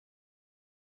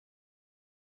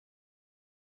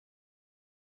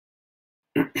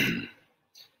Good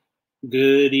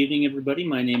evening, everybody.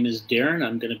 My name is Darren.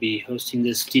 I'm going to be hosting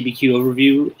this DBQ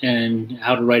overview and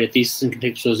how to write a thesis in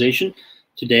contextualization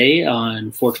today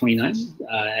on 4/29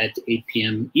 at 8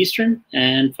 p.m. Eastern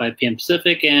and 5 p.m.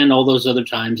 Pacific and all those other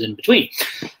times in between.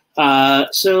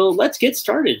 So let's get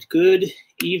started. Good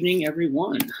evening,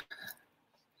 everyone.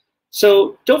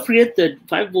 So don't forget that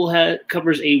Fiveable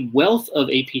covers a wealth of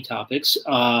AP topics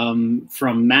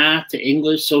from math to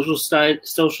English, social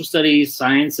studies,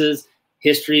 sciences,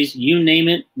 histories, you name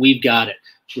it, we've got it.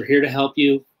 We're here to help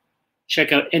you.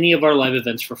 Check out any of our live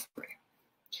events for free.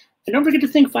 And don't forget to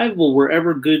think Fiveable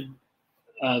wherever good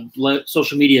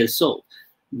social media is sold.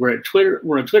 We're on Twitter,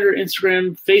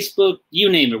 Instagram, Facebook, you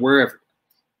name it, wherever.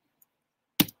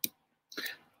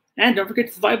 And don't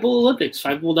forget the Fiveable Olympics,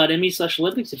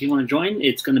 fiveable.me/Olympics. If you want to join,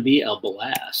 it's going to be a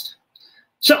blast.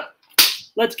 So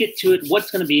let's get to it.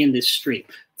 What's going to be in this stream?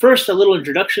 First, a little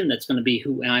introduction. That's going to be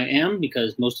who I am,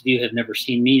 because most of you have never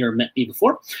seen me or met me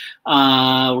before.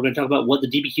 We're going to talk about what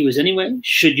the DBQ is anyway.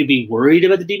 Should you be worried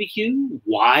about the DBQ?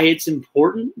 Why it's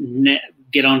important?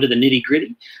 Get on to the nitty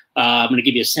gritty. I'm going to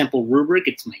give you a sample rubric.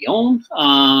 It's my own.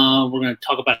 We're going to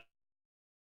talk about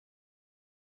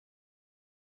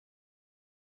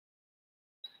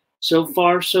so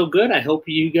far, so good. I hope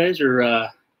you guys are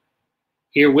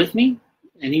here with me.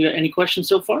 Any questions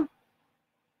so far?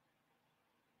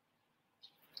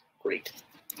 Great.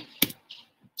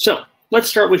 So let's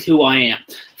start with who I am.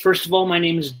 First of all, my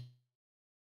name is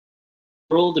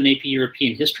World and AP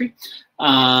European History,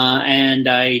 and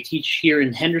I teach here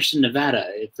in Henderson, Nevada.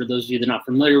 For those of you that are not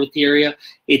familiar with the area,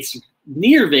 it's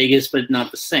near Vegas, but not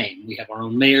the same. We have our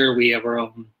own mayor, we have our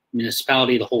own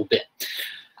municipality, the whole bit.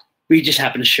 We just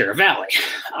happen to share a valley.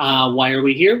 Why are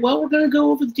we here? Well, we're going to go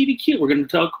over the DBQ. We're going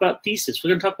to talk about thesis.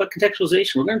 We're going to talk about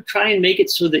contextualization. We're going to try and make it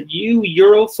so that you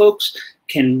Euro folks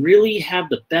can really have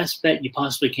the best bet you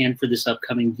possibly can for this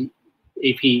upcoming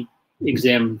AP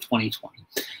exam 2020.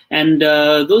 And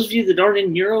those of you that aren't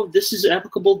in Euro, this is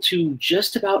applicable to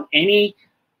just about any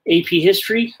AP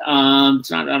history.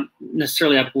 It's not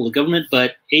necessarily applicable to government,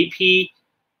 but AP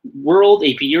World,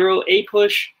 AP Euro,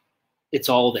 APUSH, it's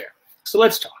all there. So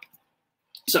let's talk.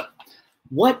 So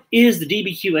what is the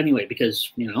DBQ anyway?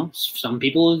 Because, you know, some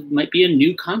people it might be a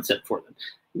new concept for them.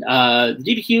 The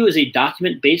DBQ is a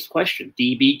document-based question,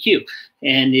 DBQ,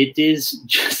 and it is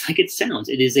just like it sounds.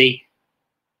 It is a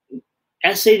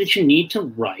essay that you need to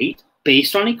write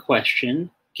based on a question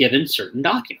given certain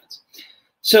documents.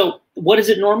 So what is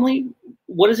it normally?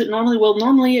 What is it normally? Well,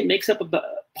 normally it makes up a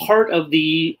part of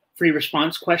the free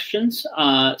response questions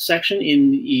section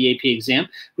in the AP exam,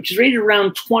 which is rated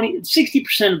around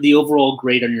 60% of the overall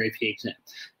grade on your AP exam.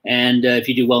 And if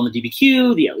you do well in the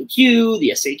DBQ, the LEQ,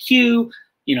 the SAQ,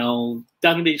 you know,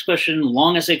 document-based question,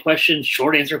 long essay questions,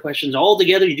 short answer questions, all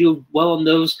together, you do well on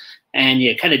those, and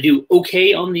you kind of do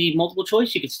okay on the multiple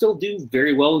choice, you could still do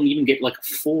very well and even get like a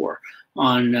 4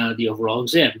 on the overall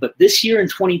exam. But this year in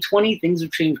 2020, things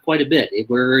have changed quite a bit.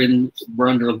 We're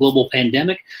under a global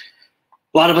pandemic.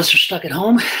 A lot of us are stuck at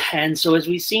home, and so as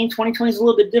we've seen, 2020 is a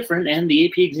little bit different, and the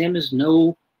AP exam is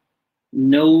no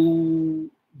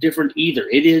different either.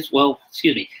 It is, well,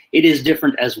 excuse me, it is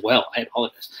different as well. I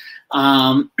apologize.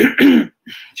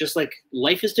 Just like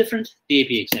life is different, the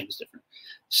AP exam is different.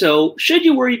 So should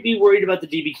you be worried about the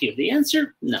DBQ? The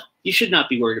answer, no, you should not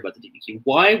be worried about the DBQ.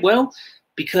 Why? Well,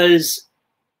 because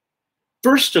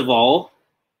first of all,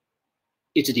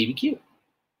 it's a DBQ.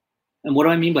 And what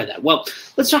do I mean by that? Well,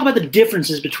 let's talk about the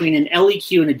differences between an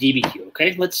LEQ and a DBQ,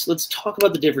 okay? Let's talk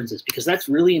about the differences, because that's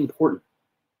really important.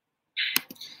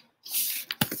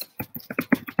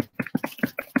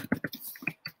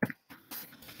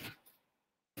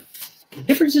 The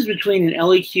differences between an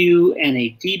LEQ and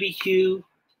a DBQ,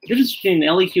 the difference between an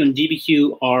LEQ and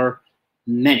DBQ are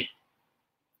many.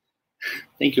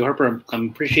 Thank you, Harper. I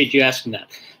appreciate you asking that.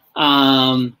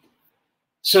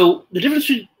 So the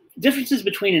differences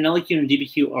between an LEQ and a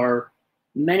DBQ are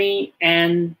many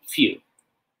and few.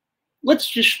 Let's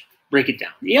just break it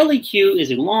down. The LEQ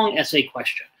is a long essay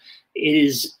question.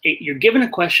 You're given a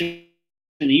question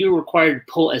and you're required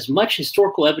to pull as much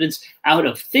historical evidence out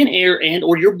of thin air and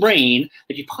or your brain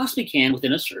that you possibly can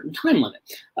within a certain time limit.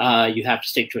 You have to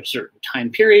stick to a certain time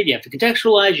period. You have to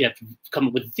contextualize. You have to come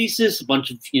up with a thesis, a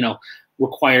bunch of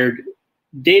required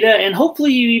data, and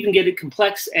hopefully you even get it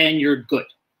complex and you're good.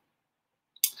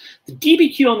 The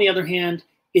DBQ, on the other hand,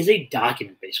 is a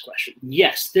document-based question.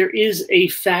 Yes, there is a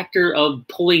factor of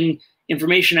pulling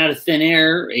information out of thin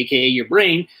air, aka your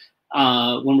brain,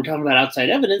 when we're talking about outside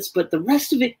evidence, but the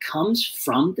rest of it comes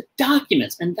from the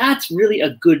documents, and that's really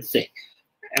a good thing.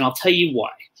 And I'll tell you why.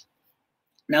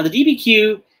 Now, the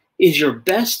DBQ is your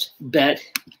best bet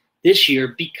this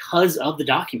year because of the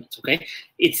documents, okay?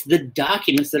 It's the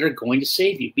documents that are going to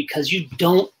save you because you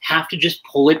don't have to just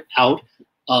pull it out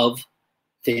of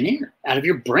thin air, out of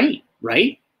your brain,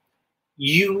 right?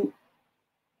 You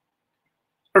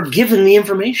are given the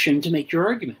information to make your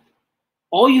argument.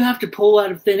 All you have to pull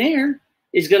out of thin air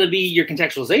is going to be your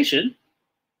contextualization,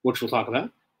 which we'll talk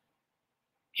about,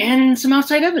 and some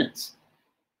outside evidence.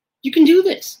 You can do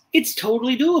this. It's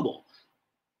totally doable.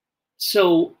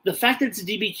 So the fact that it's a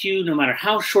DBQ, no matter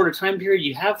how short a time period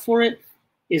you have for it,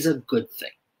 is a good thing.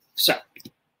 So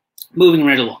moving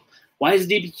right along. Why is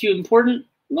DBQ important?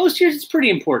 Most years it's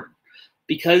pretty important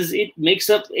because it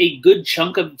makes up a good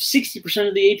chunk of 60%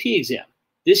 of the AP exam.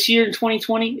 This year in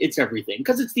 2020, it's everything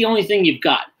because it's the only thing you've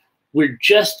got. We're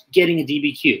just getting a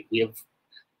DBQ. We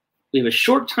have a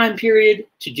short time period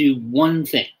to do one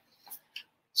thing.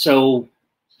 So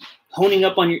boning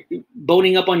up on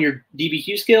your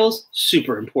DBQ skills,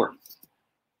 super important,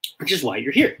 which is why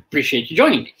you're here. Appreciate you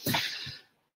joining me.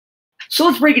 So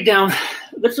let's break it down.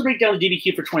 Let's break down the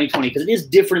DBQ for 2020 because it is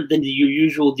different than your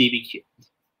usual DBQ.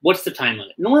 What's the time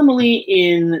limit? Normally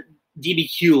in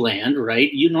DBQ land, right?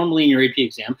 Normally in your AP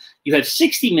exam, you have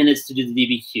 60 minutes to do the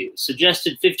DBQ.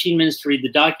 Suggested 15 minutes to read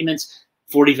the documents,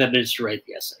 45 minutes to write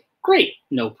the essay. Great,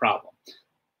 no problem.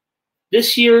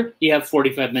 This year, you have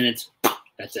 45 minutes.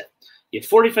 That's it. You have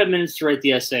 45 minutes to write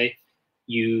the essay.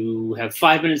 You have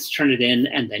 5 minutes to turn it in,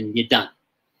 and then you're done.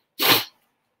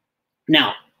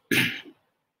 Now,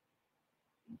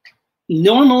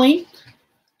 normally,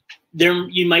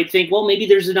 you might think, well, maybe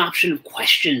there's an option of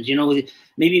questions. You know,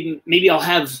 maybe I'll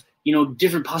have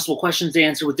different possible questions to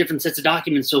answer with different sets of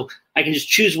documents, so I can just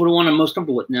choose what one I'm most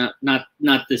comfortable with. No, not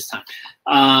this time.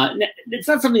 It's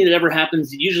not something that ever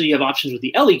happens. Usually, you have options with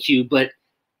the LEQ, but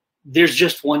there's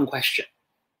just one question.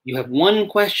 You have one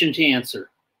question to answer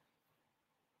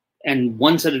and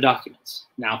one set of documents.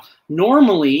 Now,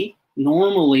 normally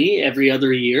every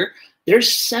other year,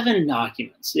 there's 7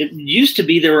 documents. It used to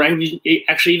be there were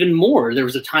actually even more. There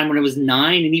was a time when it was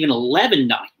 9 and even 11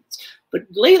 documents. But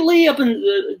lately, up in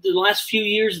the last few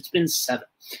years, it's been 7.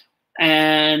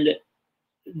 And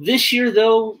this year,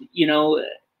 though,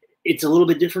 it's a little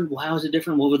bit different. Well, how is it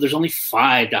different? Well, there's only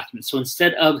 5 documents. So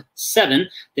instead of 7,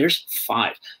 there's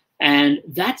 5. And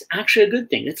that's actually a good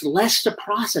thing. It's less to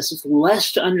process. It's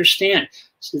less to understand.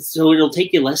 So it'll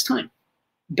take you less time.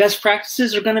 Best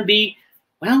practices are going to be,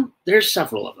 well, there's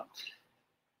several of them.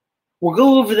 We'll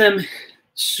go over them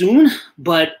soon,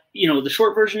 but the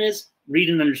short version is read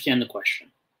and understand the question.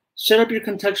 Set up your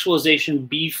contextualization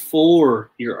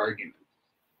before your argument.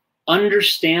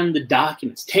 Understand the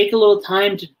documents. Take a little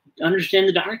time to understand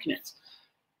the documents.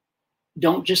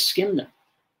 Don't just skim them.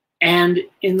 And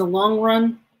in the long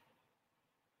run,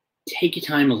 take your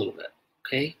time a little bit,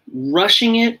 okay?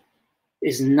 Rushing it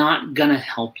is not gonna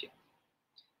help you.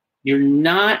 You're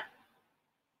not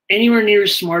anywhere near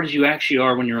as smart as you actually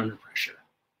are when you're under pressure.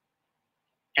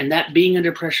 And that being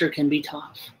under pressure can be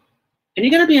tough. And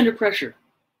you're gonna be under pressure,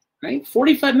 right?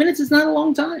 45 minutes is not a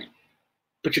long time,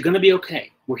 but you're gonna be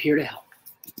okay. We're here to help.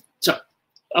 So,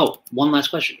 one last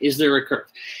question. Is there a curve?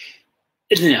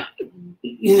 No.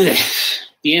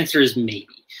 The answer is maybe.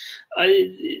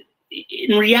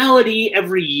 In reality,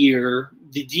 every year,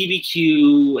 the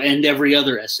DBQ and every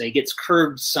other essay gets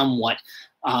curved somewhat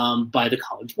by the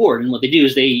College Board. And what they do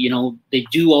is they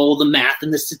do all the math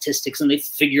and the statistics and they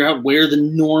figure out where the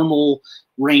normal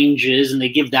range is and they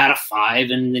give that a 5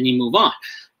 and then you move on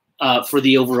for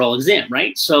the overall exam,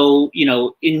 right? So,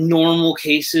 in normal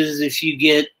cases, if you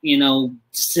get,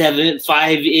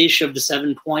 5-ish of the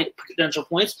 7 potential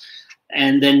points,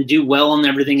 and then do well on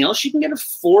everything else, you can get a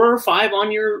 4 or 5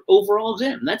 on your overall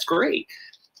exam. That's great.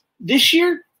 This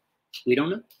year, we don't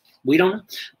know. We don't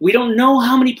know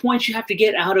how many points you have to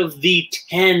get out of the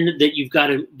 10 that you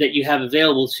have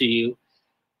available to you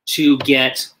to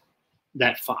get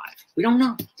that 5. We don't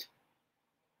know.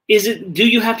 Do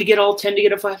you have to get all 10 to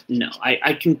get a 5? No,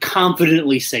 I can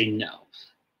confidently say no.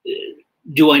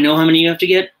 Do I know how many you have to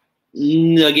get?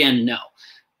 Again, no.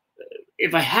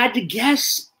 If I had to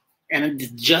guess, and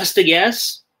just a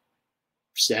guess,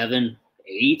 7,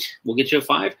 8 will get you a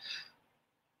 5.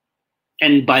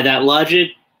 And by that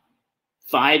logic,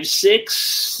 5,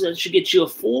 6, that should get you a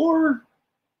 4.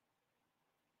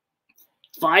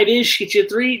 5-ish get you a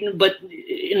 3. But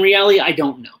in reality, I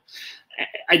don't know.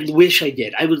 I wish I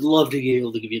did. I would love to be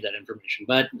able to give you that information,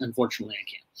 but unfortunately I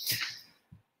can't.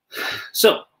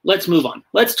 So let's move on.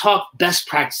 Let's talk best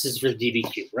practices for the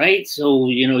DBQ, right? So,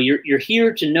 you're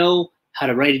here to know how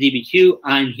to write a DBQ.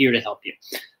 I'm here to help you.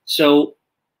 So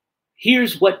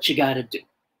here's what you got to do,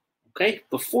 okay?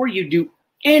 Before you do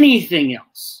anything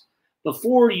else,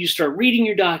 before you start reading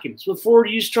your documents, before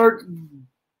you start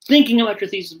thinking about your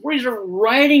thesis, before you start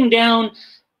writing down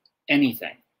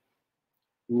anything,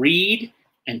 read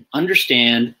and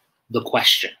understand the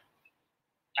question.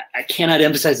 I cannot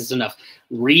emphasize this enough.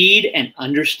 Read and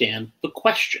understand the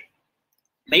question.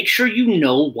 Make sure you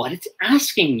know what it's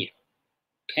asking you.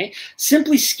 Okay?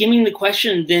 Simply skimming the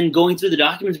question and then going through the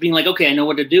documents being like, okay, I know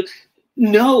what to do.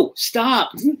 No,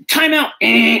 stop. Time out.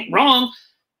 Wrong.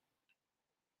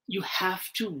 You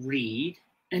have to read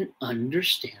and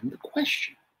understand the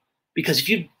question. Because if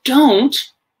you don't,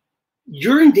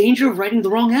 you're in danger of writing the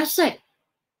wrong essay.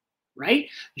 Right?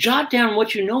 Jot down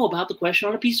what you know about the question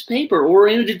on a piece of paper or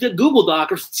in a Google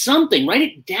Doc or something. Write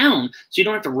it down so you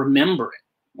don't have to remember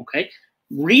it. Okay?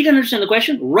 Read and understand the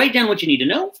question, write down what you need to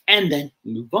know, and then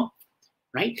move on.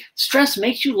 Right? Stress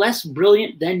makes you less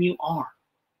brilliant than you are.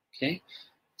 Okay?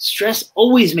 Stress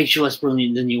always makes you less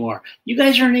brilliant than you are. You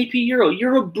guys are an AP Euro.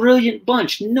 You're a brilliant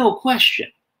bunch, no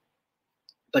question.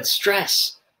 But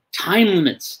stress, time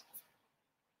limits,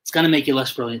 it's going to make you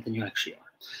less brilliant than you actually are.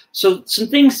 So some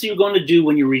things you're going to do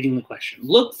when you're reading the question.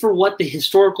 Look for what the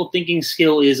historical thinking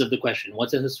skill is of the question.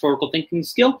 What's a historical thinking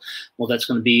skill? Well, that's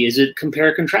going to be, is it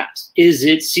compare contrast? Is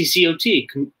it CCOT,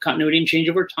 continuity and change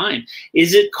over time?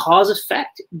 Is it cause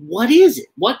effect? What is it?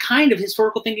 What kind of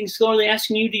historical thinking skill are they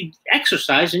asking you to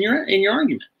exercise in your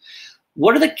argument?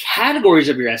 What are the categories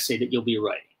of your essay that you'll be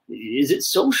writing? Is it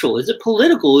social? Is it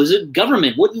political? Is it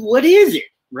government? What is it,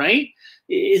 right?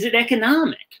 Is it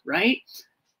economic, right?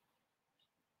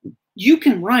 You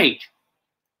can write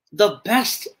the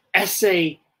best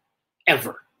essay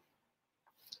ever.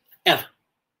 Ever.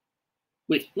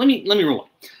 Wait, let me rewind.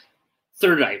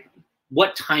 Third item.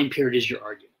 What time period is your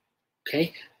argument?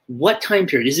 Okay? What time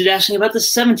period? Is it asking about the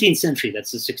 17th century?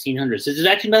 That's the 1600s. Is it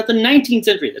asking about the 19th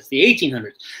century? That's the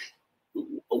 1800s.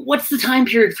 What's the time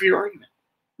period for your argument?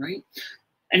 Right?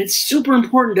 And it's super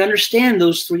important to understand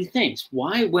those three things.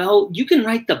 Why? Well, you can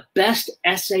write the best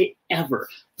essay ever.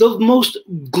 The most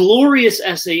glorious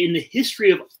essay in the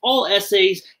history of all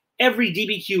essays, every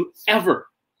DBQ ever.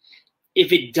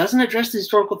 If it doesn't address the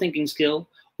historical thinking skill,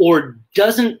 or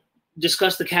doesn't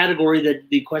discuss the category that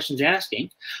the question's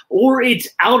asking, or it's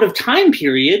out of time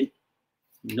period,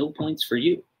 no points for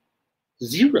you.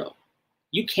 0.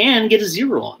 You can get a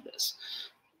 0 on this.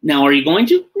 Now, are you going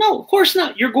to? No, of course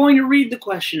not. You're going to read the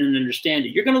question and understand it.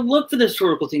 You're going to look for the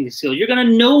historical thinking skill. You're going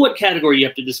to know what category you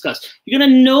have to discuss. You're going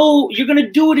to know, you're going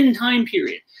to do it in time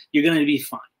period. You're going to be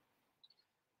fine.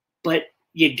 But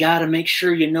you got to make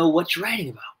sure you know what you're writing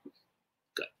about.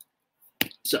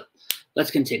 Good. So let's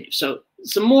continue. So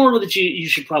some more that you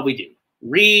should probably do.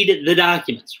 Read the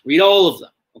documents. Read all of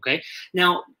them. Okay.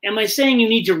 Now, am I saying you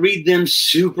need to read them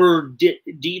super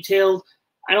detailed?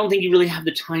 I don't think you really have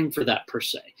the time for that per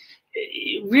se.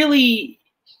 Really,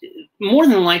 more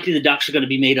than likely, the docs are going to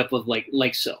be made up of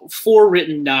like so, 4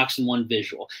 written docs and 1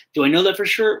 visual. Do I know that for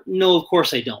sure? No, of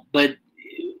course I don't. But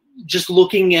just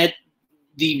looking at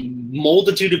the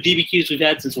multitude of DBQs we've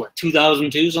had since what,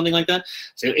 2002, something like that.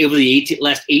 So over the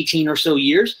last 18 or so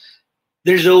years,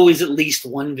 there's always at least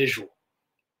 1 visual.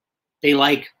 They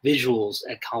like visuals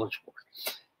at College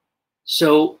Board.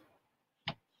 So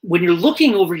when you're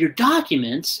looking over your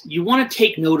documents, you want to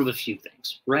take note of a few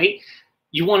things, right?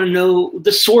 You want to know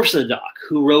the source of the doc,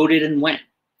 who wrote it and when.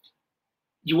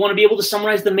 You want to be able to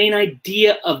summarize the main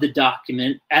idea of the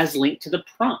document as linked to the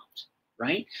prompt,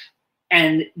 right?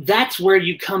 And that's where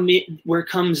you come in, where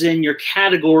comes in your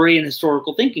category and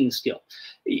historical thinking skill.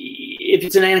 If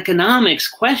it's an economics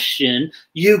question,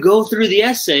 you go through the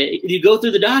essay, you go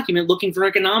through the document looking for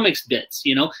economics bits,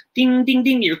 you know, ding, ding,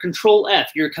 ding, your Control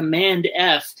F, your Command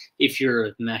F, if you're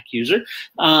a Mac user,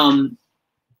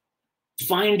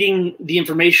 finding the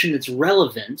information that's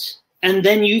relevant, and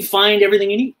then you find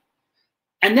everything you need.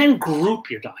 And then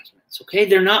group your documents, okay?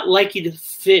 They're not likely to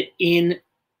fit an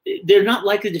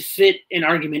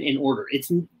argument in order.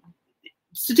 It's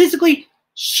statistically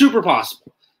super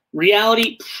possible.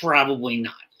 Reality, probably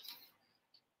not.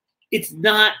 It's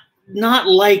not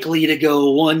likely to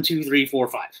go 1, 2, 3, 4,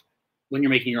 5 when you're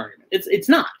making your argument. It's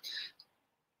not.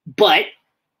 But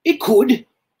it could.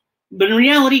 But in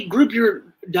reality, group your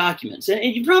documents.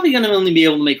 And you're probably going to only be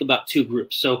able to make about 2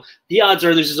 groups. So the odds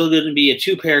are there's going to be a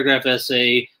 2-paragraph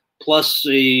essay plus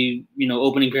a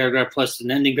opening paragraph plus an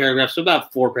ending paragraph. So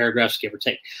about 4 paragraphs, give or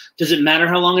take. Does it matter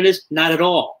how long it is? Not at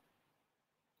all.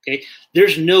 Okay,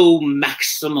 there's no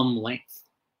maximum length.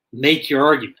 Make your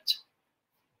argument.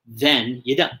 Then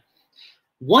you're done.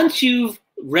 Once you've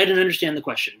read and understand the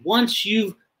question, once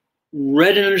you've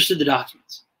read and understood the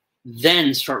documents,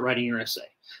 then start writing your essay.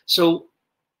 So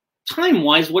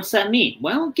time-wise, what's that mean?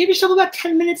 Well, give yourself about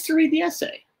 10 minutes to read the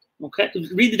essay. Okay,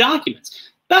 read the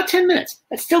documents. About 10 minutes.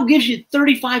 That still gives you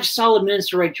 35 solid minutes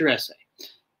to write your essay.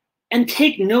 And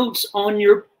take notes on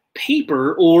your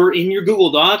paper or in your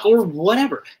Google Doc or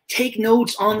whatever. Take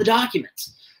notes on the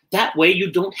documents. That way you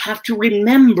don't have to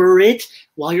remember it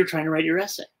while you're trying to write your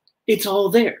essay. It's all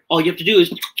there. All you have to do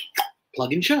is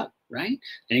plug and chug, right?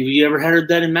 Any of you ever heard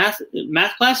that in math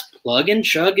class? Plug and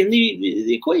chug in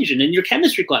the equation. In your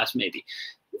chemistry class, maybe.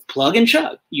 Plug and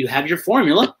chug. You have your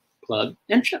formula, plug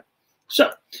and chug.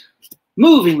 So,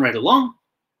 moving right along.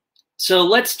 So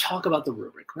let's talk about the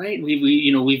rubric, right?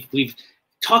 We've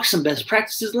talked some best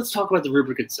practices. Let's talk about the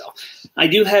rubric itself. I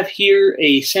do have here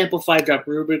a sample 5-drop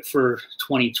rubric for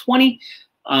 2020.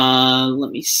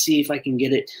 Let me see if I can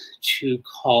get it to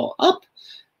call up.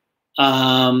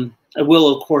 I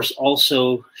will, of course,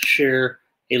 also share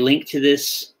a link to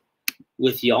this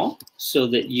with y'all so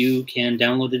that you can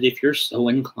download it if you're so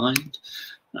inclined.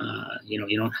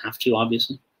 You don't have to,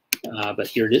 obviously, but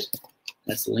here it is.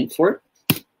 That's the link for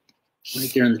it,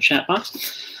 right there in the chat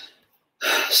box.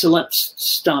 So let's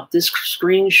stop this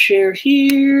screen share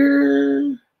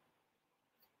here.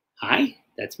 Hi,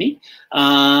 that's me.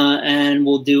 And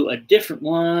we'll do a different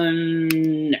one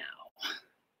now.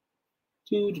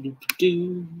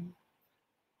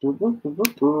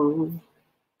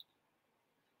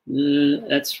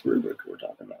 That's rubric we're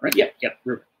talking about, right? Yep,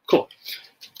 rubric. Cool.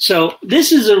 So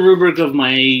this is a rubric of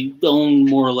my own,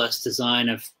 more or less, design.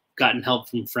 I've gotten help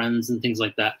from friends and things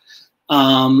like that.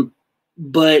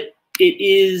 But it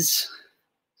is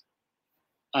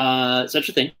such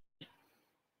a thing.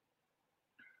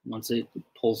 Once it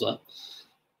pulls up.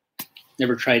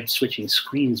 Never tried switching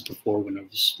screens before when I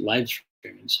was live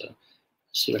streaming, so let's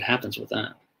see what happens with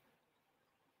that.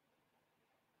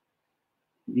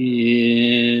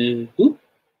 Yeah. Ooh.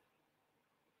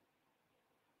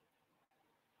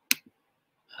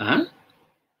 Huh?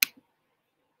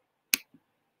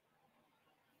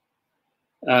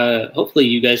 Hopefully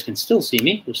you guys can still see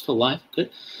me. We're still live. Good.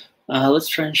 Let's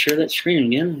try and share that screen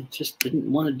again. I just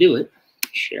didn't want to do it.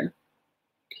 Share.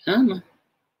 Come on.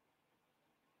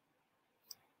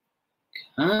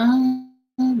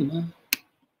 Come on.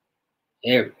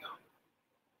 There we go.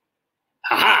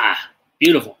 Ha-ha!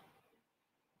 Beautiful.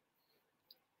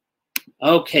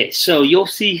 Okay, so you'll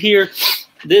see here,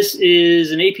 this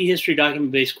is an AP History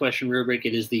document-based question rubric.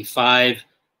 It is the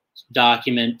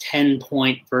 5-document,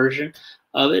 10-point version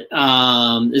of it.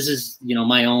 This is,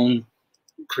 my own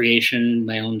creation,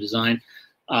 my own design.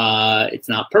 It's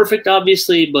not perfect,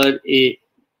 obviously, but it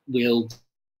will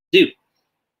do.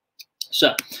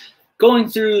 So, going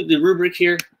through the rubric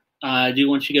here, I do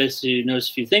want you guys to notice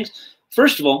a few things.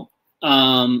 First of all,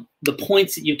 the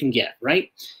points that you can get,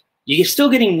 right? You're still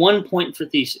getting 1 point for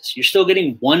thesis. You're still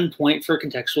getting 1 point for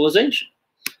contextualization.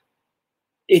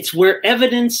 It's where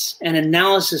evidence and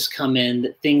analysis come in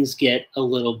that things get a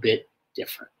little bit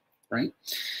different, right?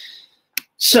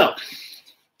 So,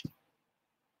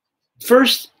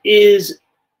 first is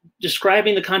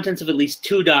describing the contents of at least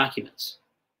 2 documents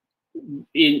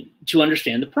to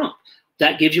understand the prompt.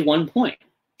 That gives you 1 point.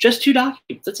 Just 2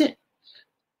 documents, that's it.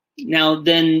 Now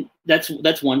then, that's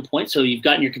 1 point. So you've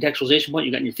gotten your contextualization point,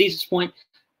 you've gotten your thesis point.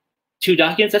 2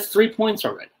 documents, that's 3 points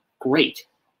already. Great.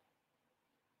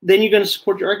 Then you're going to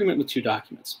support your argument with 2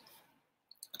 documents.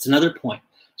 That's another point.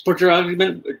 Support your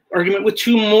argument with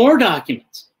 2 more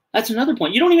documents. That's another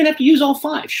point. You don't even have to use all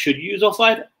 5. Should you use all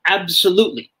 5?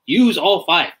 Absolutely. Use all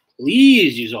 5.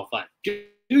 Please use all 5. Do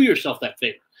yourself that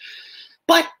favor.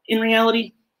 But in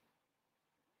reality,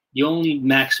 you only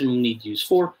maximum need to use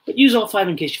 4, but use all 5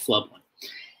 in case you flub one.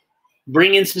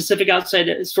 Bring in specific outside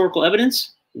historical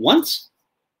evidence once,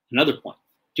 another point.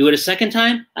 Do it a second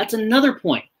time, that's another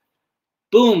point.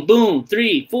 Boom, boom,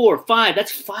 3, 4, 5,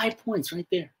 that's 5 points right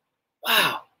there.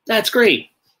 Wow, that's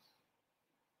great.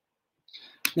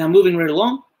 Now moving right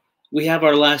along, we have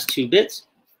our last 2 bits.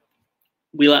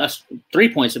 We last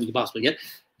 3 points that we could possibly get.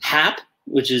 HAP,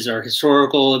 which is our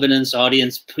historical evidence,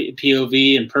 audience,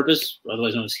 POV, and purpose,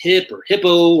 otherwise known as HIP or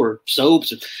HIPPO or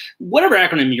SOAPs, or whatever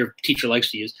acronym your teacher likes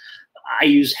to use. I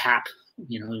use HAP,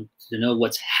 to know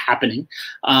what's happening.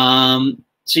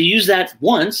 So you use that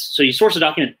once. So you source a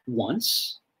document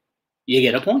once, you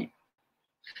get a point.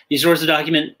 You source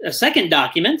a second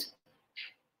document,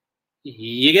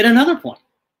 you get another point.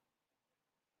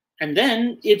 And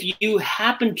then if you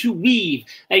happen to weave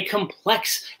a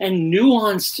complex and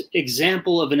nuanced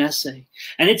example of an essay,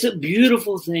 and it's a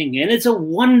beautiful thing, and it's a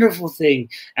wonderful thing,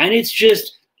 and it's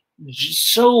just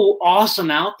so awesome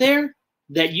out there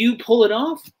that you pull it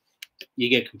off, you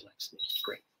get complexity.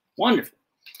 Great. Wonderful.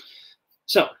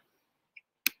 So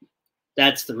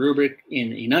that's the rubric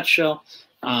in a nutshell.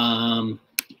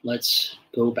 Let's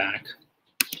go back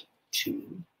to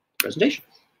the presentation.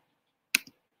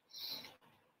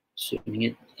 Zooming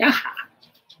it. Yeah.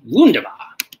 Wunderbar.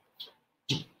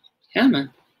 Yeah,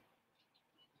 man.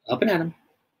 Up and at him.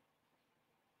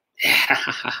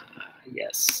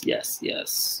 Yes, yes,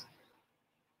 yes.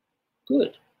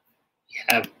 Good. We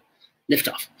have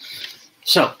liftoff.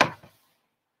 So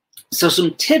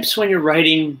some tips when you're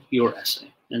writing your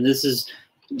essay, and this is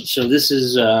based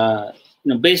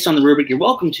on the rubric. You're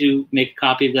welcome to make a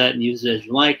copy of that and use it as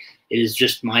you like. It is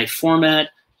just my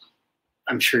format.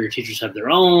 I'm sure your teachers have their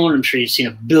own. I'm sure you've seen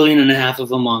 1.5 billion of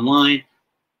them online.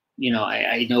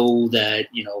 I know that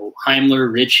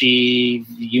Heimler, Ritchie,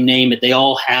 you name it, they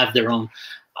all have their own.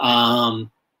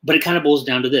 But it kind of boils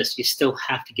down to this: you still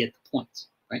have to get the points,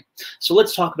 right? So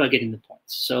let's talk about getting the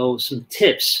points. So some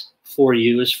tips for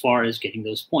you as far as getting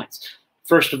those points.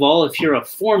 First of all, if you're a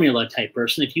formula type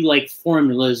person, if you like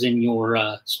formulas in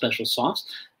your special sauce,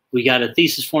 we got a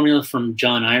thesis formula from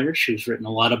John Irish, who's written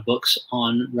a lot of books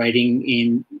on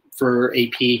writing for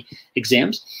AP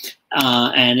exams.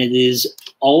 And it is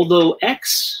although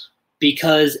X,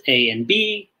 because A and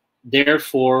B,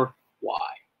 therefore Y.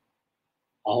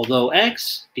 Although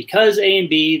X, because A and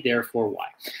B, therefore Y.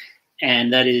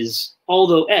 And that is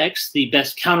although X, the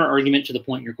best counter argument to the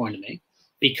point you're going to make,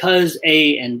 because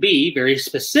A and B, very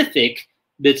specific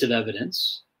bits of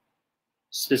evidence,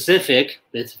 such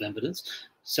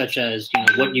as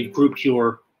what you've grouped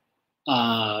your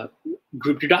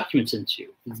documents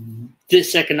into,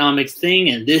 this economic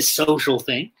thing and this social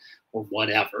thing, or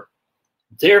whatever.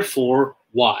 Therefore,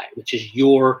 Y, which is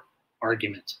your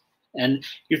argument. And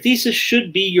your thesis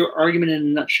should be your argument in a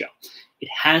nutshell. It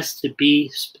has to be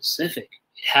specific.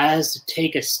 It has to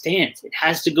take a stance. It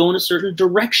has to go in a certain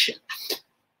direction.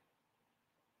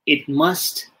 It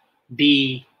must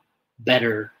be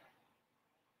better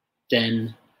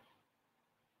than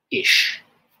ish,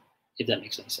 if that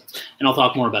makes any sense. And I'll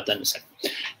talk more about that in a second.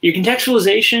 Your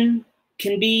contextualization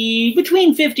can be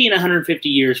between 50 and 150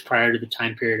 years prior to the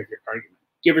time period of your argument.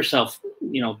 Give yourself,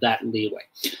 that leeway.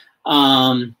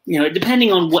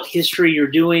 Depending on what history you're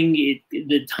doing,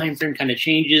 the time frame kind of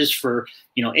changes. For,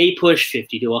 A push,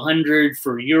 50 to 100.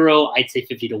 For Euro, I'd say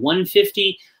 50 to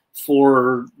 150.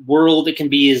 For world, it can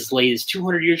be as late as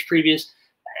 200 years previous.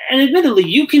 And admittedly,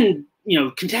 you can,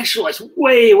 contextualize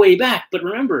way, way back. But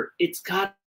remember, it's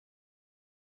got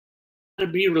to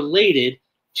be related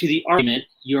to the argument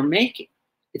you're making.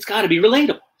 It's got to be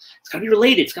relatable. It's got to be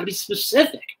related. It's got to be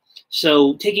specific.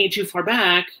 So taking it too far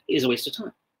back is a waste of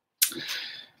time.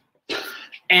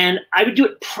 And I would do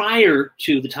it prior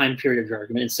to the time period of your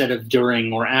argument instead of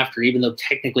during or after, even though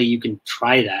technically you can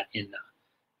try that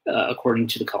according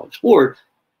to the College Board.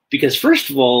 Because first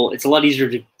of all, it's a lot easier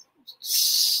to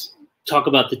talk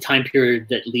about the time period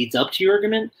that leads up to your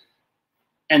argument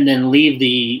and then leave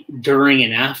the during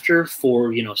and after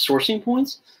for, sourcing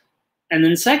points. And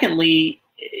then secondly,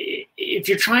 if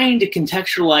you're trying to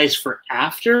contextualize for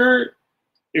after,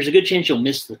 there's a good chance you'll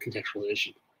miss the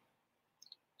contextualization.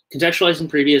 Contextualizing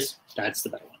previous, that's the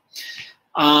better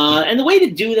one. And the way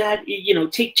to do that,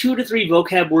 take 2 to 3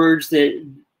 vocab words that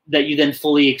you then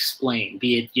fully explain,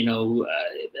 be it,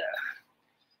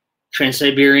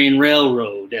 Trans-Siberian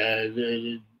Railroad,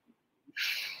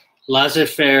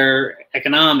 laissez-faire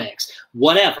economics,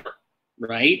 whatever,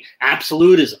 right?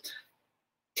 Absolutism.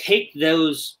 Take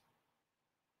those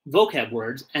vocab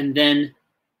words and then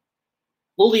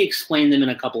fully explain them in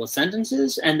a couple of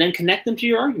sentences and then connect them to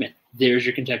your argument. There's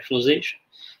your contextualization.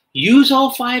 Use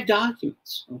all 5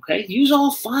 documents, okay? Use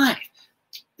all 5.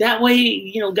 That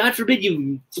way, God forbid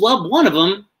you flub one of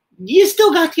them, you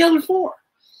still got the other 4.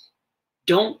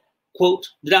 Don't quote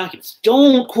the documents.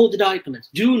 Don't quote the documents.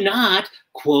 Do not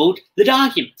quote the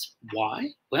documents.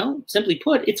 Why? Well, simply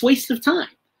put, it's a waste of time.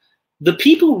 The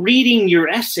people reading your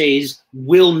essays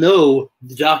will know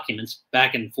the documents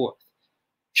back and forth.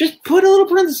 Just put a little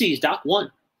parentheses, doc 1.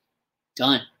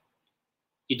 Done.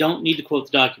 You don't need to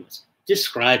quote the documents.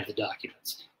 Describe the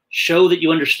documents. Show that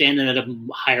you understand them at a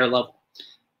higher level.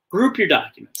 Group your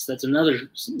documents. That's another,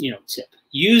 tip.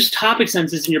 Use topic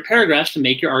sentences in your paragraphs to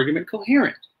make your argument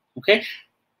coherent. Okay?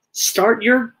 Start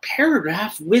your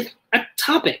paragraph with a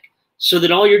topic so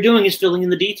that all you're doing is filling in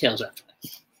the details after that.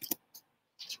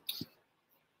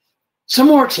 Some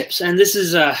more tips, and this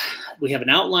is we have an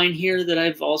outline here that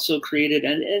I've also created,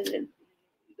 and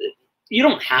you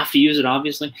don't have to use it,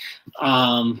 obviously,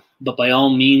 but by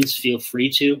all means, feel free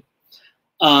to.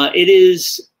 It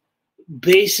is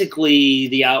basically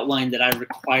the outline that I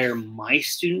require my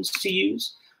students to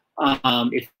use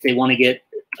if they want to get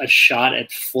a shot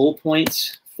at full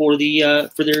points for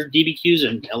their DBQs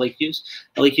and LAQs.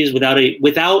 LAQs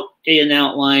without an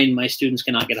outline, my students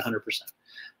cannot get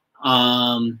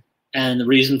 100%. And the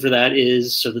reason for that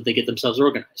is so that they get themselves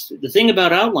organized. The thing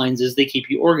about outlines is they keep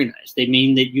you organized. They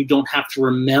mean that you don't have to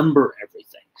remember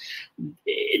everything.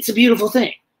 It's a beautiful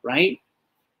thing, right?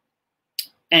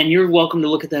 And you're welcome to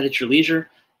look at that at your leisure,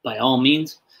 by all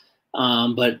means.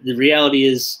 But the reality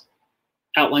is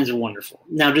outlines are wonderful.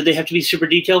 Now, do they have to be super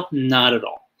detailed? Not at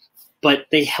all. But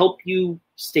they help you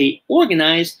stay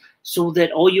organized so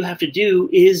that all you have to do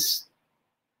is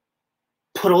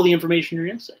put all the information in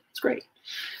your essay. It's great.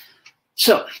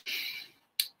 So,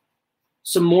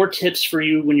 some more tips for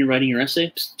you when you're writing your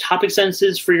essay. Topic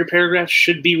sentences for your paragraphs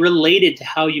should be related to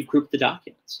how you've grouped the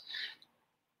documents.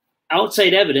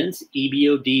 Outside evidence,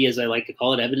 EBOD, as I like to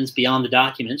call it, evidence beyond the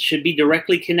documents, should be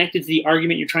directly connected to the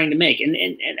argument you're trying to make. And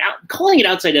calling it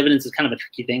outside evidence is kind of a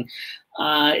tricky thing.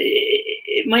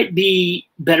 It might be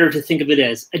better to think of it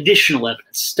as additional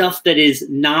evidence, stuff that is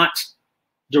not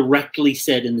directly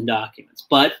said in the documents,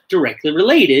 but directly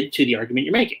related to the argument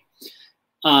you're making.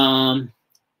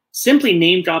 Simply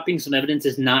name dropping some evidence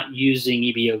is not using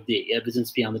EBOD,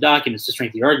 evidence beyond the documents, to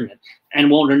strengthen the argument, and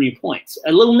won't earn you points.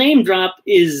 A little name drop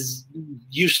is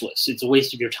useless. It's a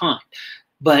waste of your time.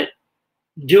 But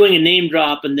doing a name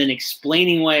drop and then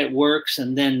explaining why it works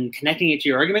and then connecting it to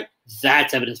your argument,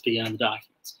 that's evidence beyond the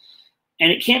documents.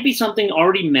 And it can't be something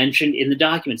already mentioned in the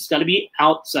documents. It's got to be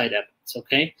outside evidence,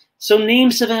 okay? So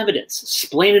name some evidence,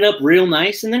 explain it up real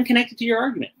nice, and then connect it to your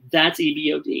argument. That's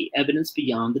EBOD, evidence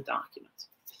beyond the documents.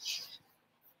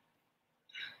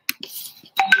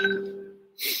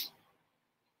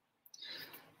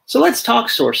 So let's talk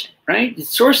sourcing, right?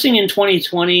 Sourcing in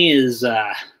 2020 is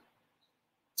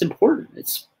it's important.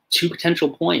 It's 2 potential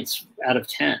points out of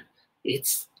 10.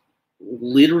 It's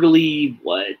literally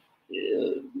what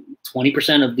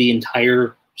 20% of the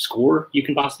entire score you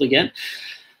can possibly get.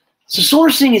 So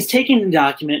sourcing is taking the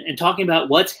document and talking about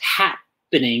what's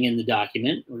happening in the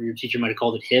document, or your teacher might have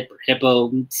called it HIP or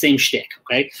HIPPO, same shtick,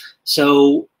 okay?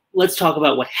 So let's talk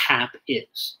about what HAP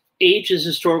is. H is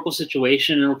historical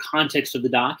situation or context of the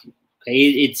document, okay?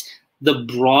 It's the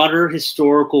broader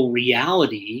historical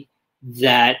reality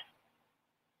that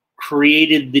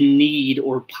created the need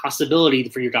or possibility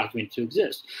for your document to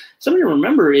exist. Something to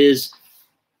remember is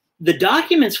the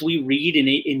documents we read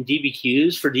in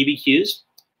DBQs, for DBQs,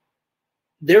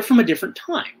 they're from a different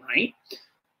time, right?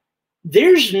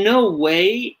 There's no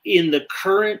way in the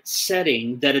current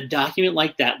setting that a document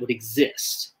like that would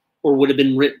exist or would have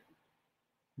been written,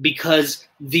 because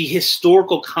the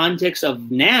historical context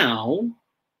of now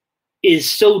is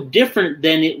so different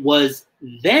than it was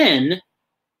then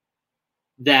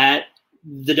that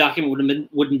the document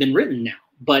wouldn't have been written now.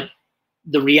 But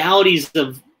the realities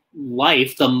of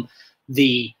life,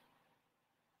 the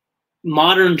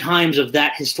modern times of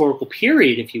that historical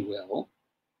period, if you will,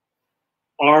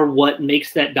 are what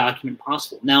makes that document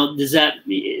possible. Now,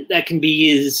 that can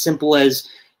be as simple as,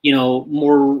 you know,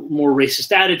 more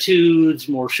racist attitudes,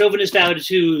 more chauvinist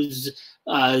attitudes,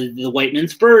 the white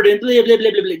man's burden, blah, blah,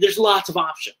 blah, blah, blah. There's lots of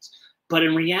options. But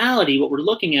in reality, what we're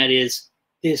looking at is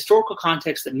the historical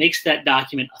context that makes that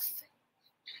document a thing.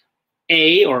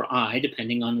 A, or I,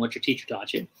 depending on what your teacher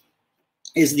taught you,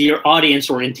 is your audience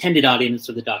or intended audience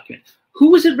of the document.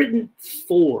 Who was it written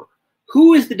for?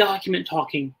 Who is the document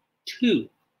talking to?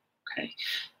 Okay.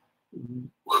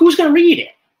 Who's going to read it?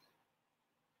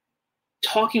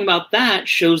 Talking about that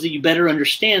shows that you better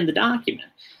understand the document.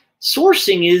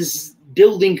 Sourcing is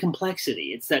building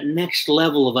complexity. It's that next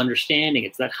level of understanding.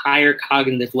 It's that higher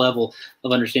cognitive level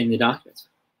of understanding the documents.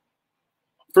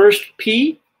 First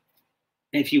P,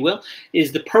 if you will,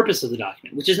 is the purpose of the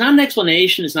document, which is not an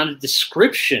explanation. It's not a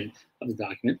description of the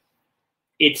document.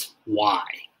 It's why.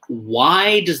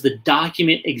 Why does the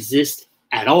document exist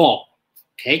at all?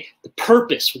 Okay, the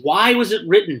purpose. Why was it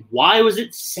written? Why was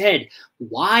it said?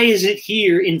 Why is it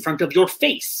here in front of your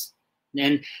face?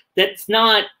 And that's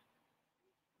not,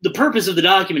 the purpose of the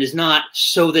document is not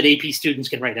so that AP students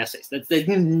can write essays.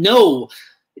 No,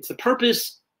 it's the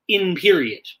purpose in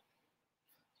period.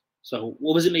 So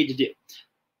what was it made to do?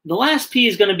 The last P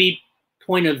is going to be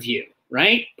point of view,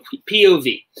 right?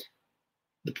 POV.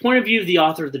 The point of view of the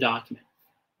author of the document.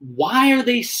 Why are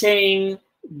they saying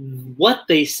what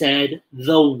they said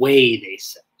the way they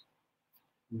said?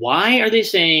 Why are they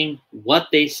saying what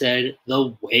they said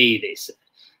the way they said?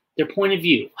 Their point of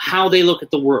view, how they look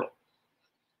at the world.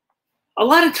 A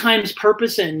lot of times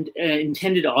purpose and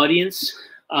intended audience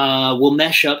will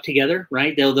mesh up together,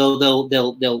 right?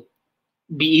 They'll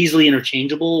be easily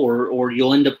interchangeable, or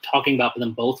you'll end up talking about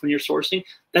them both when you're sourcing.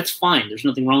 That's fine. There's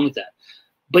nothing wrong with that.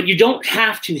 But you don't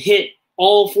have to hit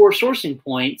all 4 sourcing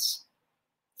points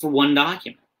for one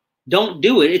document. Don't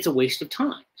do it. It's a waste of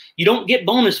time. You don't get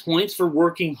bonus points for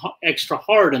working extra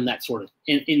hard on that sort of,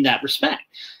 in that respect.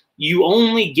 You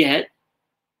only get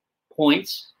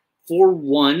points for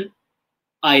one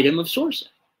item of sourcing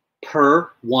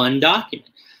per one document.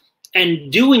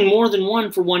 And doing more than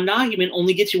one for one document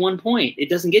only gets you 1 point. It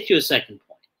doesn't get you a second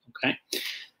point, okay?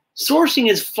 Sourcing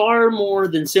is far more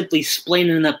than simply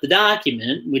splaining up the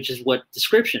document, which is what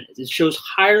description is. It shows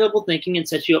higher level thinking and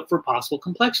sets you up for possible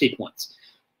complexity points.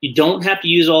 You don't have to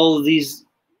use all of these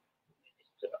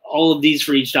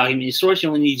for each document you source. You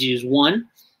only need to use one.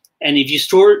 And if you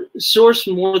source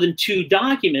more than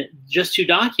just two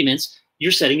documents,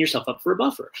 you're setting yourself up for a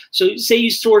buffer. So say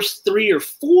you source 3 or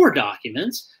 4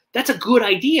 documents, that's a good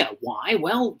idea. Why?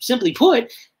 Well, simply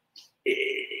put,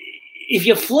 if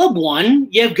you flub one,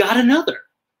 you've got another,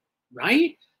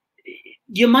 right?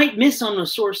 You might miss on the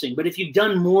sourcing, but if you've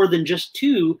done more than just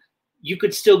 2, you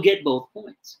could still get both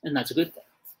points, and that's a good thing.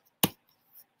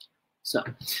 So,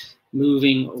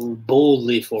 moving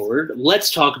boldly forward,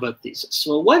 let's talk about thesis.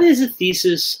 So what is a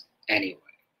thesis anyway,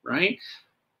 right?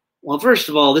 Well, first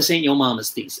of all, this ain't your mama's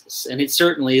thesis, and it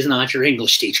certainly is not your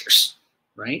English teacher's,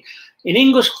 right? In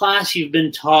English class, you've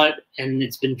been taught, and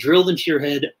it's been drilled into your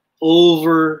head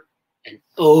over and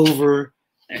over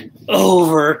and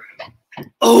over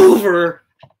and over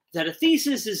that a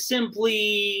thesis is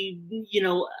simply,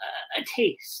 a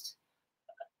taste,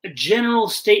 a general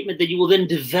statement that you will then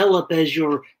develop as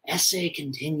your essay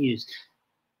continues.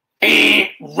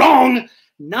 Wrong!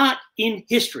 Not in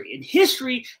history. In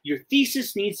history, your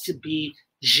thesis needs to be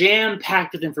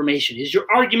jam-packed with information. It is your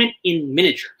argument in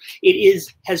miniature. It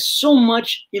has so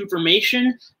much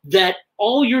information that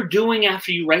all you're doing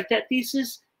after you write that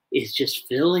thesis is just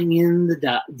filling in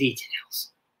the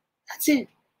details. That's it,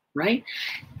 right?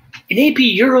 In AP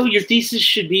Euro, your thesis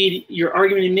should be your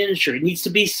argument in miniature. It needs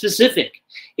to be specific.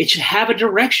 It should have a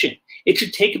direction. It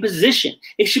should take a position.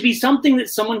 It should be something that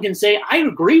someone can say, I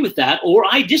agree with that, or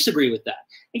I disagree with that.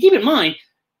 And keep in mind,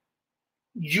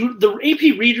 the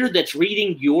AP reader that's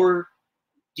reading your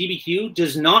DBQ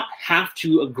does not have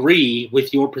to agree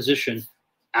with your position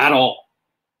at all.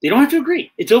 They don't have to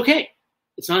agree. It's okay.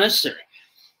 It's not necessary.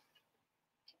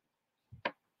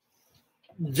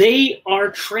 They are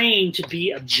trained to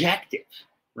be objective,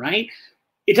 right?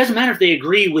 It doesn't matter if they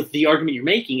agree with the argument you're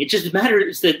making. It just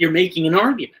matters that you're making an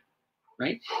argument,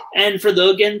 right? And for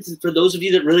those of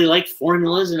you that really like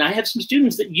formulas, and I have some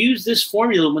students that use this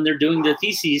formula when they're doing their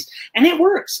theses, and it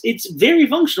works. It's very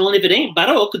functional, and if it ain't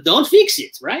baroque, don't fix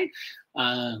it, right?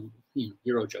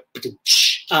 Euro joke.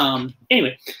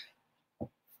 Anyway.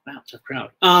 Wow, tough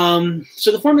crowd.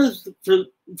 So the formula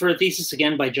for a thesis,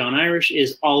 again, by John Irish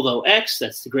is although X,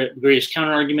 that's the greatest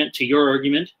counterargument to your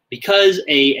argument, because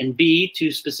A and B,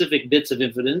 2 specific bits of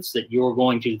evidence that you're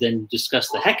going to then discuss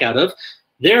the heck out of,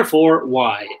 therefore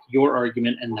Y, your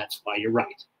argument, and that's why you're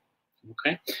right.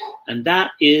 Okay? And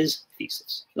that is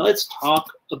thesis. Now let's talk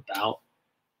about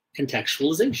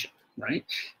contextualization, right?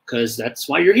 Because that's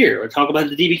why you're here. We'll talk about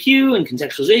the DBQ and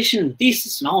contextualization and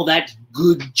thesis and all that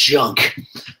good junk.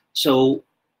 So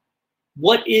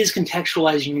what is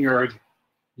contextualizing your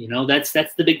argument? That's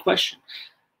the big question.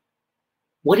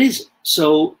 What is it?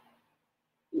 So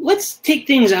let's take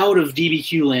things out of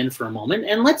DBQ land for a moment,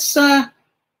 and let's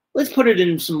put it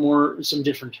in some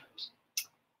different terms.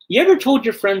 You ever told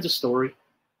your friends a story,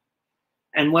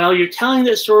 and while you're telling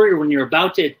that story, or when you're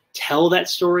about to tell that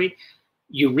story,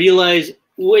 you realize,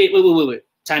 wait,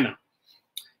 time out.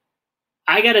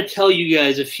 I got to tell you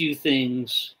guys a few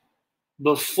things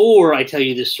before I tell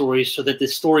you this story so that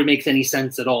this story makes any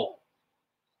sense at all.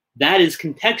 That is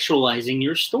contextualizing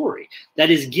your story.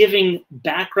 That is giving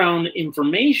background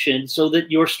information so that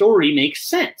your story makes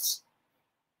sense.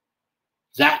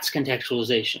 That's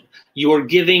contextualization. You're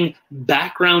giving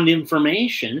background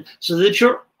information so that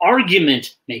your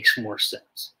argument makes more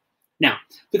sense. Now,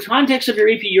 the context of your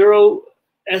AP Euro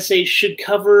essay should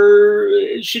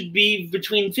be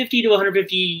between 50 to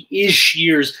 150-ish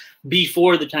years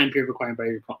before the time period required by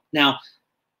your poem. Now,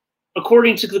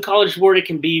 according to the College Board, it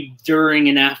can be during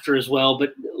and after as well,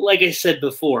 but like I said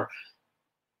before,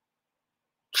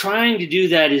 trying to do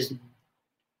that is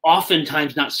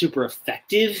oftentimes not super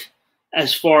effective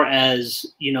as far as,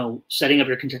 setting up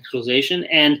your contextualization.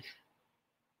 And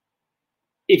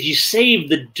if you save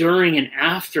the during and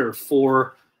after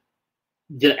for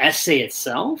the essay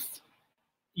itself,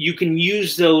 you can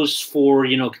use those for,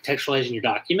 contextualizing your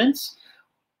documents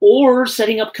or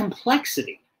setting up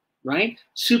complexity, right?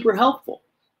 Super helpful.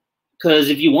 Because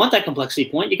if you want that complexity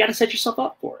point, you got to set yourself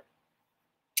up for it.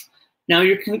 Now,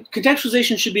 your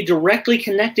contextualization should be directly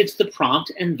connected to the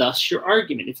prompt and thus your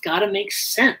argument. It's got to make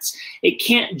sense. It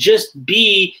can't just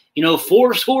be,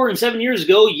 407 years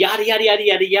ago, yada, yada, yada,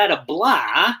 yada, yada,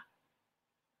 blah.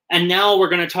 And now we're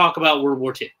going to talk about World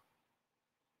War II.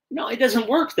 No, it doesn't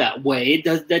work that way.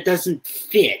 That doesn't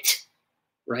fit,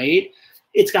 right?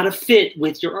 It's got to fit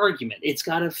with your argument. It's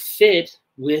got to fit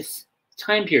with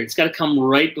time period. It's got to come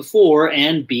right before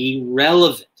and be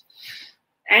relevant.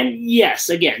 And yes,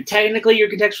 again, technically your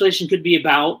contextualization could be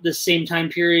about the same time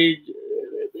period.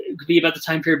 It could be about the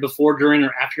time period before, during,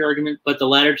 or after your argument, but the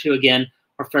latter two, again,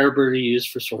 are fair to use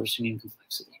for sourcing and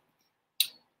complexity.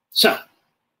 So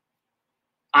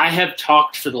I have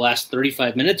talked for the last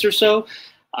 35 minutes or so.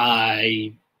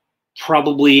 I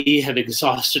probably have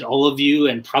exhausted all of you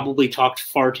and probably talked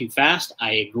far too fast.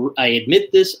 I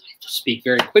admit this. I speak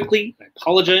very quickly. I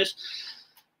apologize.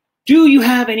 Do you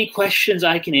have any questions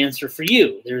I can answer for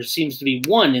you? There seems to be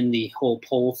one in the whole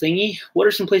poll thingy. What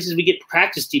are some places we get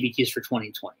practice DBQs for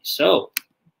 2020? So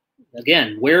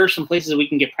again, where are some places we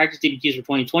can get practice DBQs for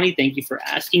 2020? Thank you for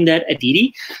asking that,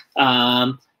 Aditi.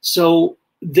 So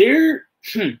there,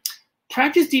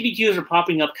 practice DBQs are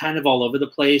popping up kind of all over the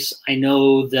place. I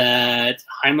know that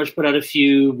Heimer's put out a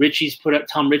few,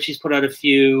 Tom Ritchie's put out a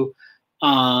few.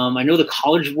 I know the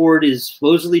College Board is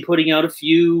supposedly putting out a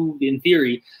few in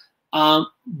theory.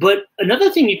 But another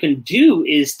thing you can do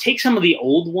is take some of the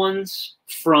old ones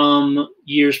from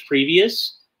years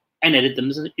previous and edit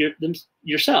them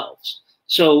yourselves.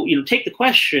 So, take the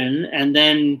question and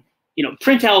then,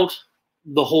 print out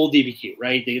the whole DBQ,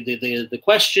 right? The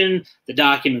question, the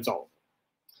documents, all of them.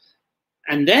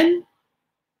 And then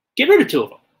get rid of 2 of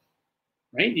them,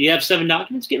 right? You have 7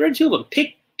 documents, get rid of 2 of them.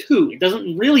 Pick 2. It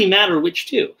doesn't really matter which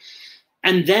 2.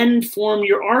 And then form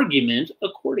your argument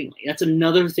accordingly. That's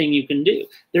another thing you can do.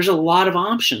 There's a lot of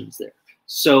options there.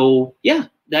 So yeah,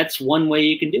 that's one way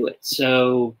you can do it.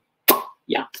 So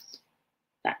yeah,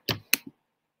 that.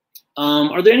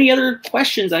 Are there any other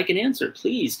questions I can answer?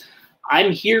 Please,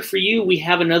 I'm here for you. We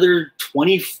have another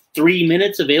 23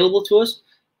 minutes available to us.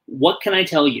 What can I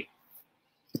tell you?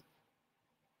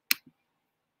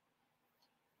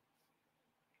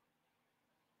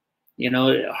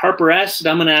 Harper asked,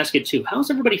 I'm going to ask it too.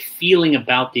 How's everybody feeling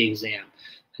about the exam?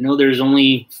 I know there's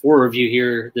only 4 of you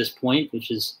here at this point, which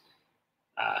is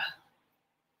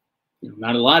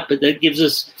not a lot, but that gives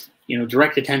us,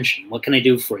 direct attention. What can I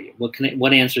do for you?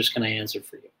 What answers can I answer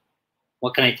for you?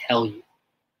 What can I tell you?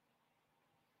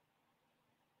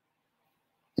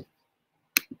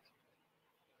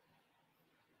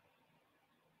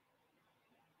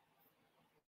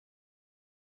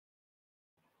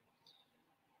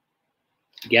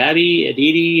 Gabby,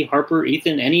 Aditi, Harper,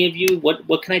 Ethan, any of you,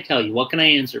 what can I tell you? What can I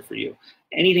answer for you?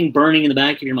 Anything burning in the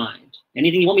back of your mind?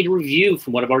 Anything you want me to review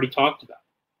from what I've already talked about?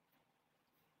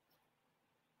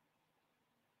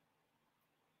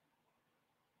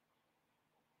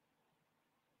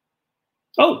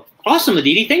 Oh, awesome,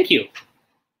 Aditi, thank you.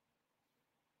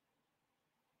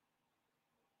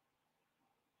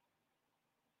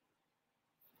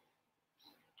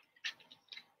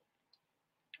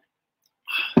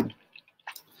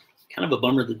 Kind of a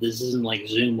bummer that this isn't like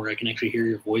Zoom where I can actually hear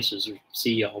your voices or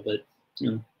see y'all, but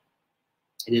it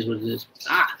is what it is.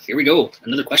 Here we go.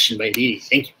 Another question by Aditi.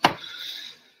 Thank you.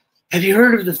 Have you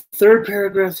heard of the 3rd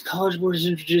paragraph the College Board has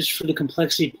introduced for the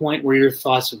complexity point? What are your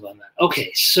thoughts on that?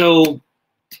 Okay, so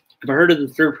I've heard of the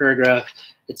 3rd paragraph,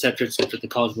 et cetera, the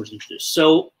College Board has introduced.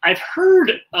 So I've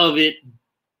heard of it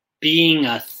being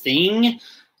a thing.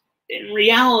 In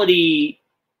reality,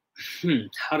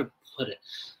 how to put it?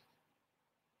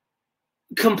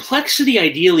 Complexity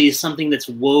ideally is something that's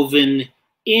woven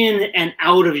in and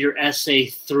out of your essay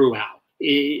throughout.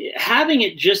 Having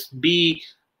it just be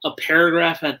a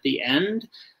paragraph at the end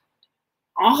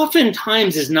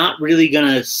oftentimes is not really going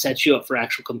to set you up for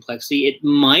actual complexity. It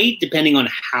might, depending on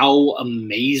how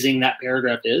amazing that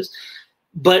paragraph is.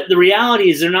 But the reality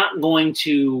is they're not going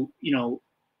to,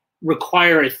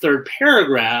 require a 3rd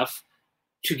paragraph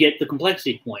to get the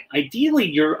complexity point. Ideally,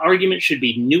 your argument should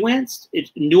be nuanced.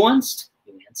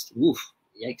 Oof,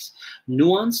 yikes.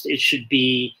 Nuanced. It should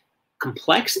be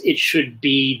complex. It should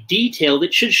be detailed.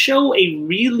 It should show a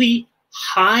really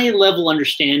high-level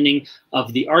understanding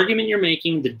of the argument you're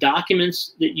making, the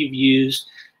documents that you've used,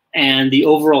 and the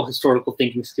overall historical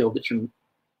thinking skill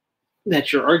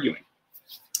that you're arguing.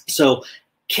 So,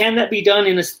 can that be done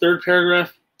in a 3rd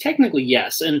paragraph? Technically,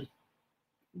 yes. And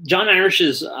John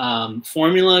Irish's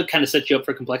formula kind of sets you up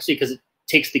for complexity because it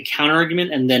takes the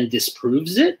counterargument and then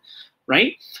disproves it,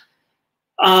 right?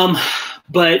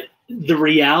 But the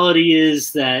reality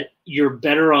is that you're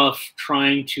better off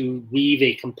trying to weave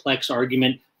a complex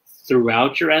argument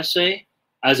throughout your essay,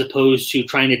 as opposed to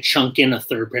trying to chunk in a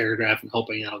third paragraph and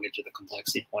hoping that'll get you the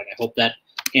complexity point. I hope that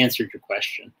answered your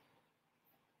question.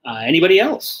 Anybody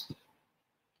else?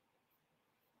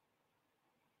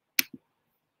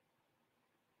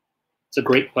 It's a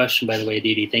great question, by the way,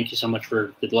 Dee Dee. Thank you so much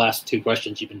for the last 2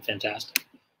 questions. You've been fantastic.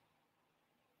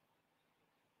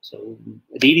 So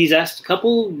Dee Dee's asked a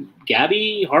couple.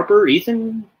 Gabby, Harper,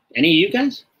 Ethan, any of you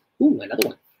guys? Ooh, another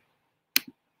one.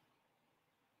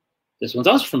 This one's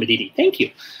also from a Dee Dee. Thank you.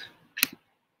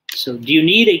 So do you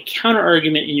need a counter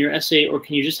argument in your essay, or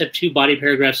can you just have 2 body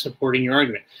paragraphs supporting your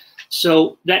argument?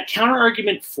 So that counter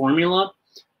argument formula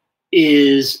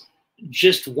is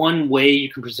just one way you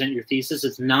can present your thesis.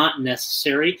 It's not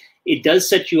necessary. It does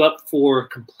set you up for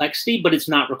complexity, but it's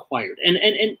not required.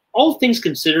 And all things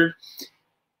considered,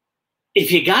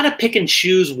 if you got to pick and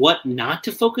choose what not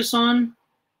to focus on,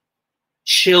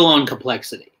 chill on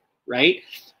complexity, right?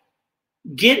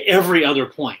 Get every other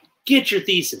point. Get your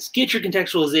thesis, get your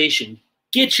contextualization,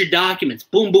 get your documents,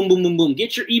 boom, boom, boom, boom, boom.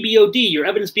 Get your EBOD, your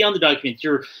evidence beyond the document,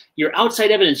 your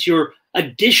outside evidence, your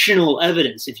additional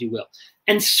evidence, if you will,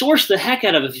 and source the heck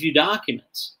out of a few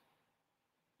documents.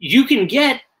 You can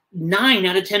get 9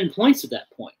 out of 10 points at that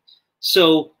point.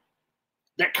 So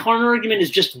that counter argument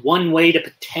is just one way to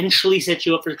potentially set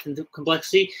you up for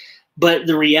complexity. But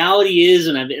the reality is,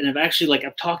 and I've actually,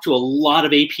 I've talked to a lot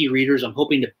of AP readers. I'm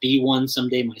hoping to be one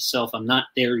someday myself. I'm not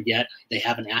there yet. They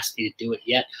haven't asked me to do it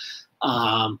yet.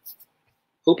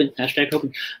 Hoping, hashtag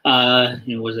hoping.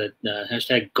 Was it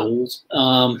hashtag goals?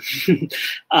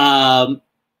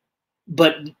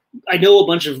 But I know a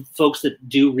bunch of folks that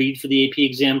do read for the AP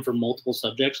exam for multiple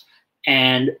subjects,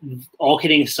 and all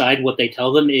kidding aside, what they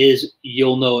tell them is,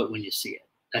 you'll know it when you see it.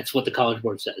 That's what the College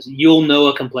Board says. You'll know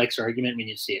a complex argument when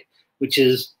you see it, which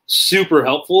is super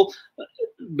helpful.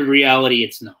 But reality,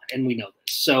 it's not, and we know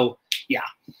this. So yeah.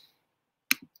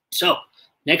 So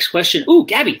next question. Ooh,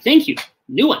 Gabby, thank you.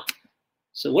 New one.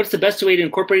 So what's the best way to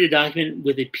incorporate a document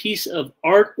with a piece of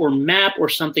art or map or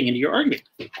something into your argument?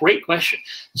 Great question.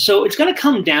 So it's going to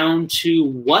come down to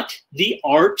what the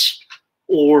art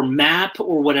or map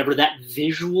or whatever that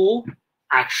visual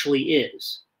actually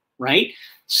is, right?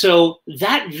 So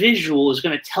that visual is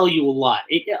going to tell you a lot.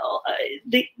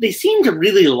 They seem to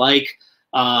really like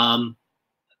art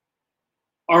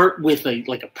with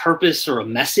a purpose or a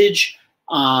message,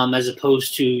 as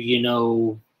opposed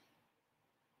to,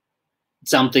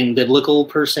 something biblical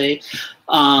per se.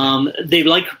 They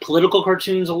like political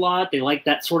cartoons a lot. They like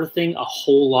that sort of thing a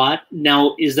whole lot.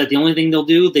 Now, is that the only thing they'll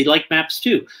do? They like maps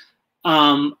too.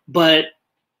 But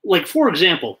for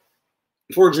example,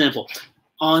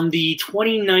 on the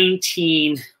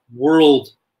 2019 World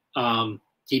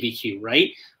DBQ,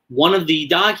 right? One of the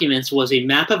documents was a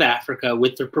map of Africa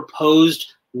with the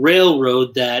proposed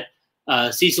railroad that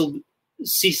Cecil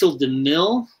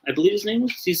DeMille, I believe his name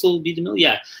was Cecil B. DeMille.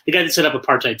 Yeah, the guy that set up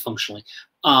apartheid functionally,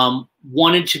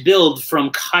 wanted to build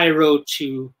from Cairo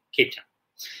to Cape Town.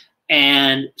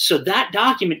 And so that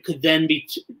document could then be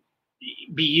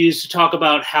used to talk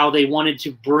about how they wanted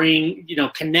to bring,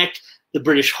 connect the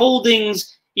British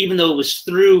holdings, even though it was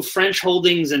through French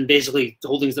holdings and basically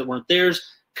holdings that weren't theirs,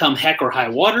 come heck or high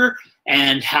water,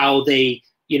 and how they,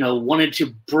 wanted to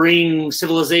bring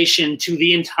civilization to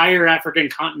the entire African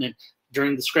continent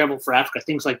during the scramble for Africa,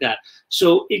 things like that.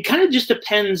 So it kind of just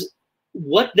depends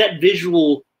what that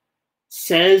visual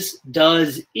says,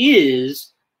 does,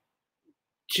 is,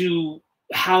 to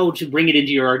how to bring it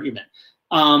into your argument.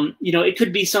 It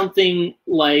could be something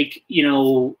like,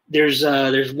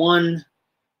 there's one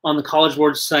on the College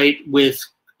Board site with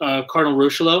Cardinal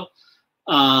Richelieu,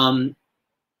 and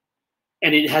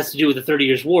it has to do with the 30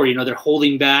 Years' War. They're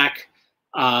holding back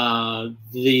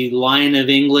the Lion of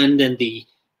England and the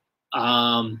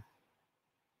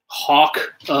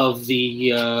hawk of the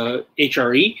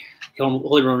HRE,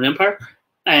 Holy Roman Empire.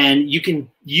 And you can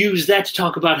use that to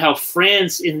talk about how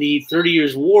France in the 30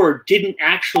 Years' War didn't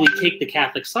actually take the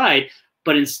Catholic side,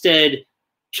 but instead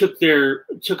took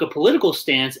a political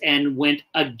stance and went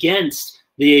against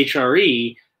the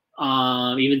HRE,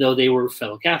 even though they were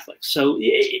fellow Catholics. So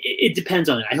it depends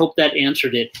on it. I hope that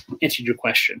answered your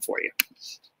question for you.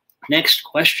 Next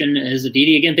question is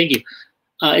Aditi again. Thank you.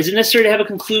 Is it necessary to have a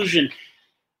conclusion?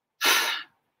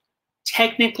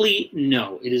 Technically,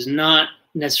 no. It is not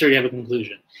necessary to have a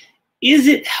conclusion. Is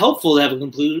it helpful to have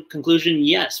a conclusion?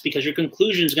 Yes, because your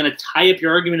conclusion is going to tie up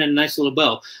your argument in a nice little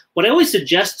bow. What I always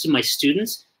suggest to my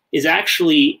students is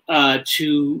actually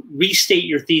to restate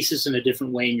your thesis in a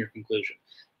different way in your conclusion.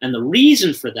 And the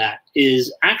reason for that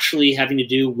is actually having to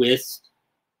do with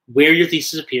where your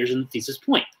thesis appears in the thesis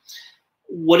point.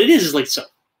 What it is like so.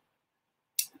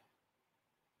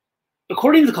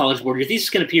 according to the College Board, your thesis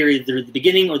can appear either at the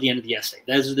beginning or the end of the essay.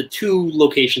 Those are the two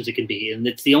locations it can be, and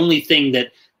it's the only thing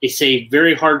that they say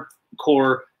very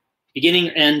hardcore, beginning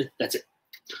or end, that's it.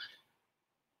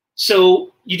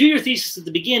 So you do your thesis at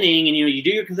the beginning, and you do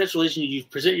your contextualization, you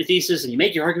present your thesis, and you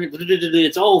make your argument,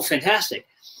 it's all fantastic.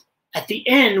 At the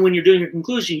end, when you're doing your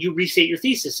conclusion, you restate your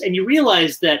thesis, and you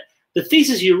realize that the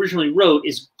thesis you originally wrote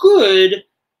is good,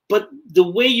 but the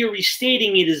way you're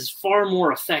restating it is far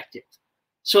more effective.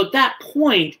 So at that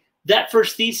point, that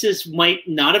first thesis might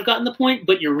not have gotten the point,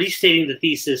 but you're restating the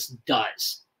thesis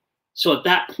does. So at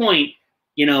that point,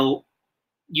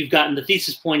 you've gotten the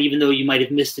thesis point, even though you might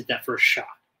have missed it that first shot.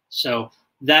 So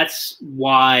that's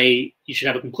why you should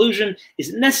have a conclusion. Is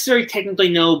it necessary? Technically,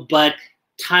 no, but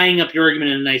tying up your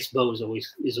argument in a nice bow is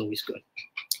always good.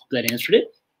 That answered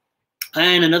it.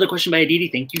 And another question by Aditi.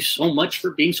 Thank you so much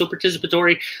for being so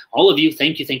participatory. All of you,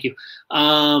 thank you.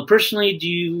 Personally, do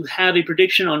you have a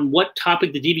prediction on what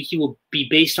topic the DBQ will be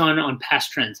based on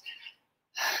past trends?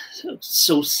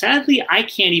 So sadly, I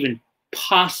can't even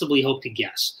possibly hope to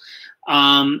guess.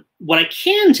 What I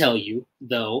can tell you,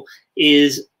 though,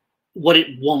 is what it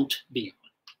won't be on,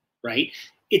 right?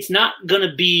 It's not going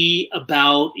to be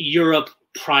about Europe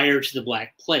prior to the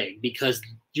Black Plague, because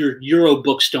your Euro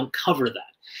books don't cover that.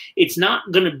 It's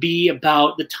not going to be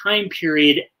about the time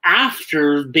period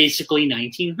after basically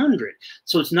 1900.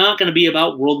 So it's not going to be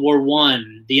about World War I,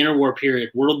 the interwar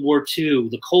period, World War II,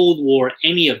 the Cold War,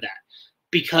 any of that,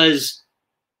 because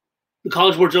the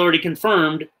College Board's already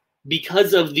confirmed,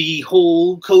 because of the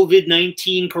whole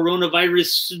COVID-19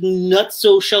 coronavirus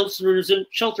nutso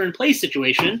shelter-in-place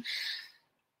situation,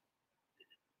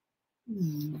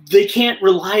 they can't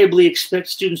reliably expect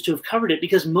students to have covered it,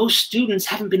 because most students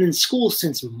haven't been in school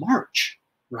since March,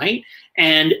 right?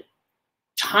 And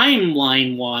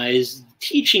timeline-wise,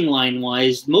 teaching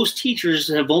line-wise, most teachers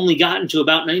have only gotten to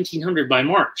about 1900 by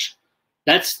March.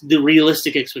 That's the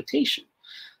realistic expectation.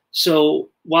 So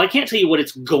while I can't tell you what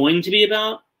it's going to be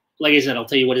about, like I said, I'll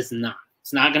tell you what it's not.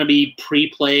 It's not going to be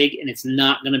pre-plague, and it's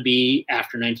not going to be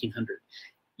after 1900.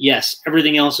 Yes,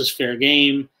 everything else is fair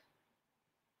game.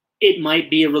 It might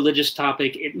be a religious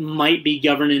topic. It might be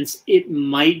governance. It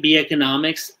might be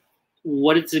economics.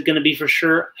 What it's going to be for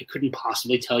sure, I couldn't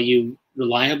possibly tell you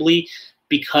reliably,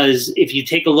 because if you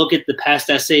take a look at the past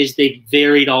essays, they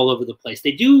varied all over the place.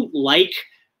 They do like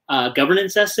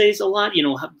governance essays a lot,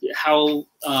 how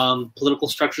political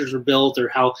structures are built or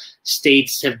how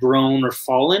states have grown or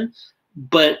fallen,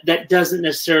 but that doesn't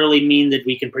necessarily mean that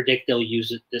we can predict they'll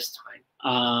use it this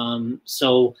time.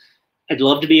 So I'd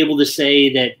love to be able to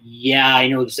say that, yeah, I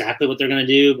know exactly what they're going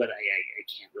to do, but I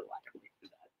can't reliably do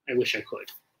that. I wish I could.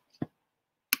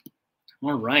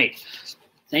 All right.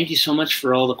 Thank you so much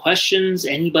for all the questions.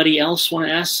 Anybody else want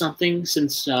to ask something?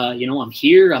 Since, I'm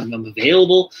here, I'm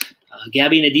available.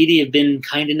 Gabby and Aditi have been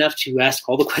kind enough to ask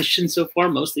all the questions so far,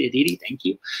 mostly Aditi, thank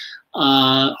you.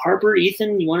 Harper,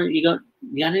 Ethan, you got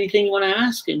anything you want to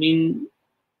ask? I mean,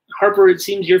 Harper, it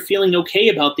seems you're feeling okay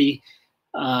about the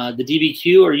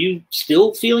DBQ. Are you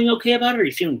still feeling okay about it? Are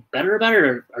you feeling better about it?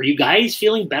 Or are you guys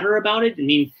feeling better about it? I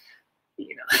mean,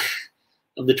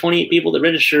 of the 28 people that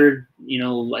registered,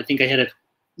 I think I had a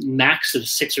max of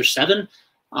 6 or 7.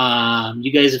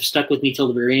 You guys have stuck with me till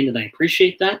the very end, and I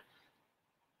appreciate that.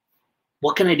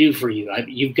 What can I do for you?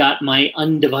 You've got my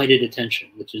undivided attention,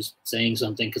 which is saying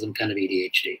something because I'm kind of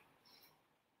ADHD.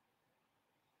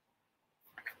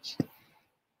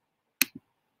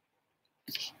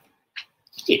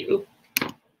 You do.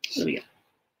 What do we got?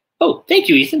 Oh, thank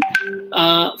you, Ethan.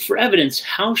 For evidence,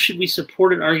 how should we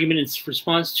support an argument in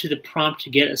response to the prompt to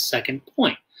get a second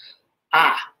point?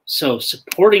 So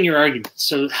supporting your argument.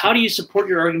 So how do you support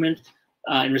your argument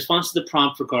in response to the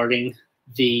prompt regarding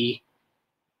the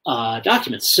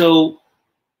documents? So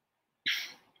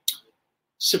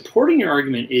supporting your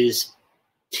argument is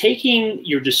taking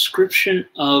your description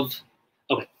of,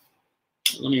 okay,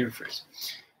 let me rephrase.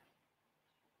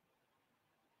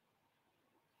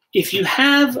 If you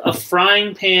have a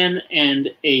frying pan and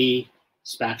a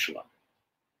spatula,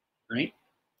 right,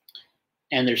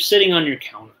 and they're sitting on your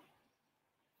counter,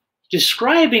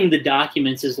 describing the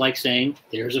documents is like saying,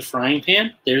 there's a frying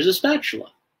pan, there's a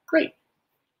spatula. Great.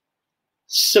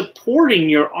 Supporting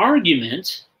your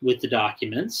argument with the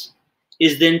documents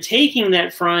is then taking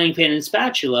that frying pan and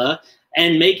spatula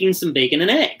and making some bacon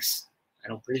and eggs. I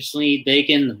don't personally eat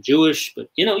bacon, I'm Jewish, but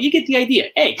you get the idea,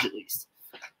 eggs at least.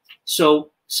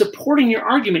 So supporting your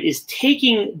argument is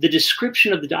taking the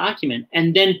description of the document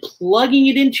and then plugging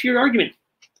it into your argument,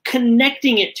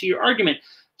 connecting it to your argument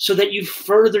so that you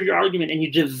further your argument and you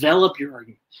develop your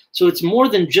argument. So it's more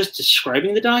than just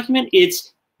describing the document,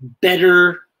 it's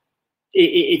better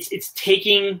it's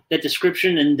taking that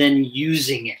description and then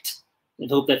using it. I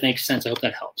hope that makes sense. I hope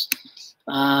that helps.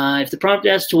 If the prompt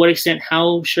asks to what extent,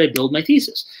 how should I build my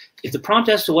thesis? If the prompt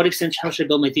asks to what extent, how should I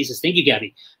build my thesis? Thank you,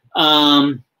 Gabby.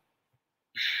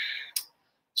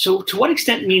 So to what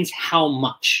extent means how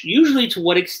much. Usually to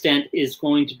what extent is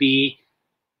going to be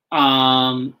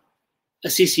a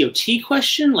CCOT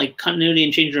question, like continuity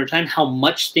and change over time, how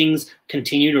much things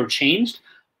continued or changed.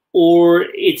 Or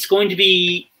it's going to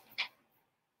be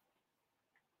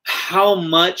how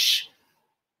much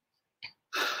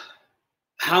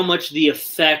the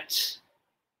effect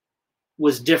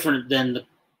was different than the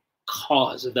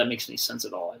cause, if that makes any sense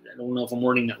at all. I don't know if I'm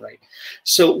wording that right.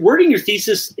 So wording your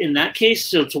thesis in that case,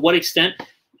 so to what extent,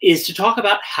 is to talk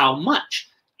about how much.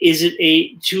 Is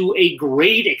it to a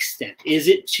great extent? Is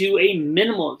it to a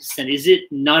minimal extent? Is it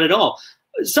not at all?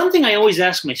 Something I always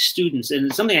ask my students,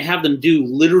 and something I have them do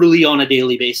literally on a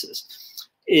daily basis,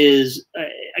 is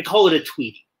I call it a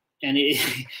tweety. And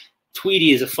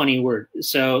tweety is a funny word.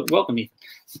 So welcome, Ethan.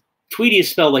 Tweety is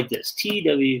spelled like this.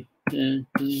 T-W.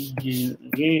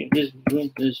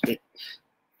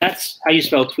 That's how you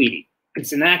spell tweety.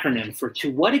 It's an acronym for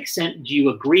to what extent do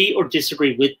you agree or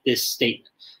disagree with this statement.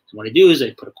 And what I do is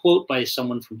I put a quote by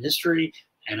someone from history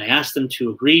and I ask them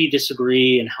to agree,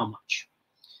 disagree, and how much.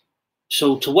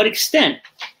 So to what extent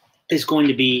is going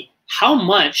to be how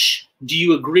much do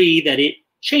you agree that it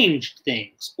changed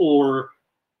things or,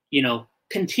 you know,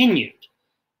 continued?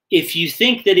 If you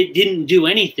think that it didn't do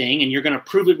anything and you're going to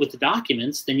prove it with the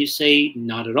documents, then you say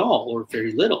not at all or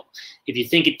very little. If you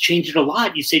think it changed it a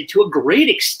lot, you say to a great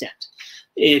extent.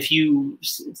 If you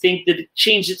think that it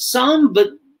changed it some,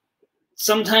 but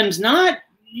sometimes not,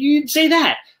 you'd say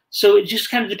that. So it just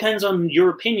kind of depends on your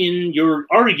opinion, your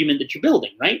argument that you're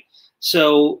building, right?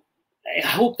 So I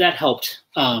hope that helped,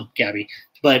 Gabby.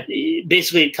 But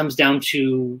basically it comes down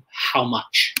to how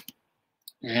much.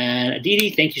 And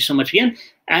Aditi, thank you so much again.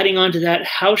 Adding on to that,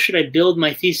 how should I build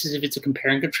my thesis if it's a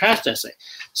compare and contrast essay?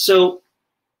 So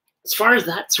as far as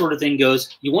that sort of thing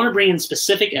goes, you want to bring in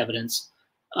specific evidence.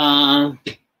 Oh,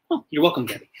 you're welcome,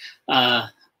 Gabby.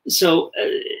 So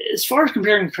as far as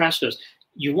compare and contrast goes,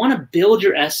 you want to build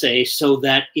your essay so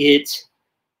that it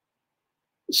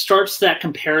starts that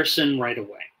comparison right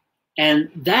away. And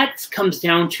that comes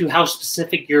down to how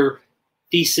specific your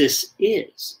thesis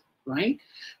is, right?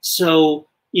 So,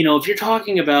 you know, if you're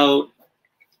talking about,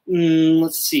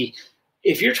 let's see,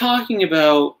 if you're talking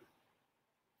about,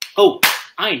 oh,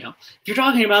 I know. If you're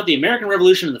talking about the American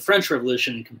Revolution and the French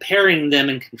Revolution and comparing them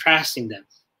and contrasting them,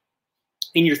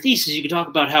 in your thesis, you could talk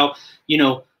about how, you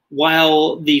know,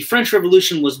 while the French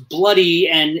Revolution was bloody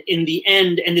and in the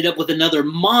end ended up with another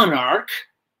monarch,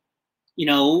 you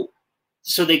know,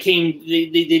 so they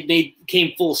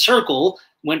came full circle,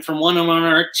 went from one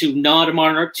monarch to not a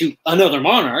monarch to another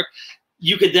monarch.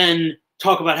 You could then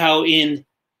talk about how in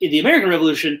the American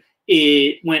Revolution,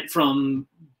 it went from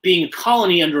being a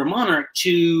colony under a monarch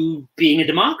to being a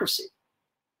democracy,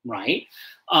 right?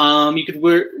 You could,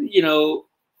 you know,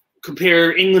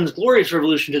 compare England's glorious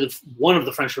revolution to one of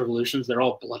the French revolutions. They're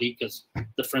all bloody because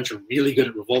the French are really good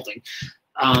at revolting.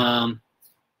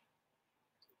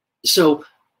 So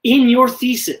in your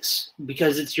thesis,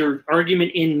 because it's your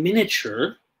argument in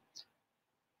miniature,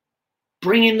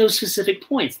 bring in those specific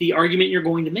points, the argument you're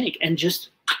going to make, and just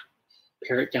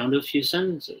pare it down to a few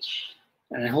sentences.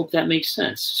 And I hope that makes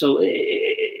sense. So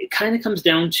it kind of comes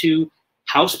down to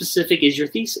how specific is your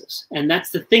thesis. And that's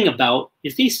the thing about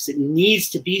your thesis. It needs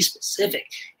to be specific.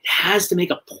 It has to make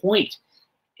a point.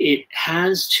 It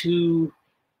has to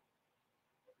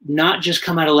not just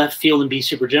come out of left field and be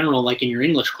super general like in your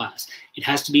English class. It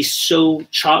has to be so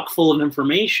chock full of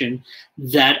information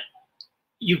that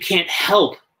you can't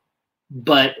help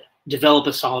but develop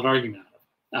a solid argument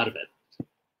out of it.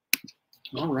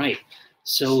 All right,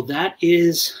 so that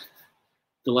is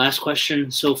the last question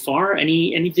so far.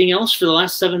 Anything else for the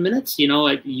last 7 minutes? You know,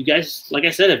 you guys, like I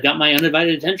said, I've got my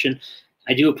undivided attention.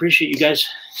 I do appreciate you guys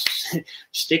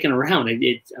sticking around.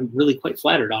 I'm really quite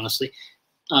flattered, honestly.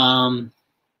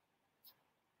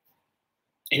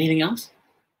 Anything else?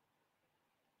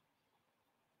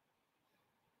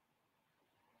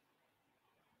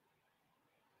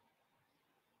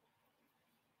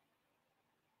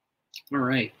 All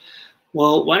right.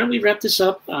 Well, why don't we wrap this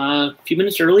up a few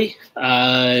minutes early?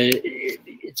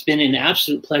 It's been an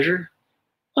absolute pleasure.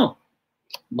 Oh,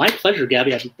 my pleasure,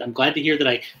 Gabby. I'm glad to hear that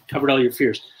I covered all your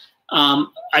fears.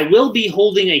 I will be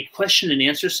holding a question and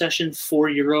answer session for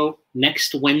Euro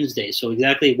next Wednesday. So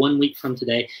exactly 1 week from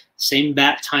today, same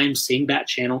bat time, same bat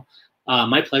channel.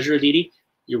 My pleasure, Aditi.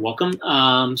 You're welcome.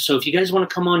 So if you guys want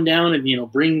to come on down and, you know,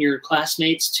 bring your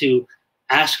classmates to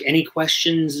ask any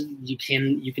questions you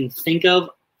can think of.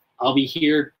 I'll be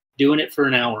here doing it for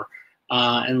an hour.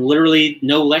 And literally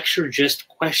no lecture, just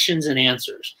questions and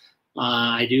answers.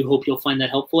 I do hope you'll find that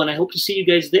helpful, and I hope to see you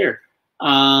guys there.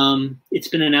 It's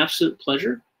been an absolute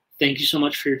pleasure. Thank you so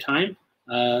much for your time.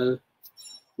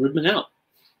 Rudman out.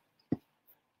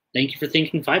 Thank you for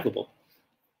thinking Fiveable.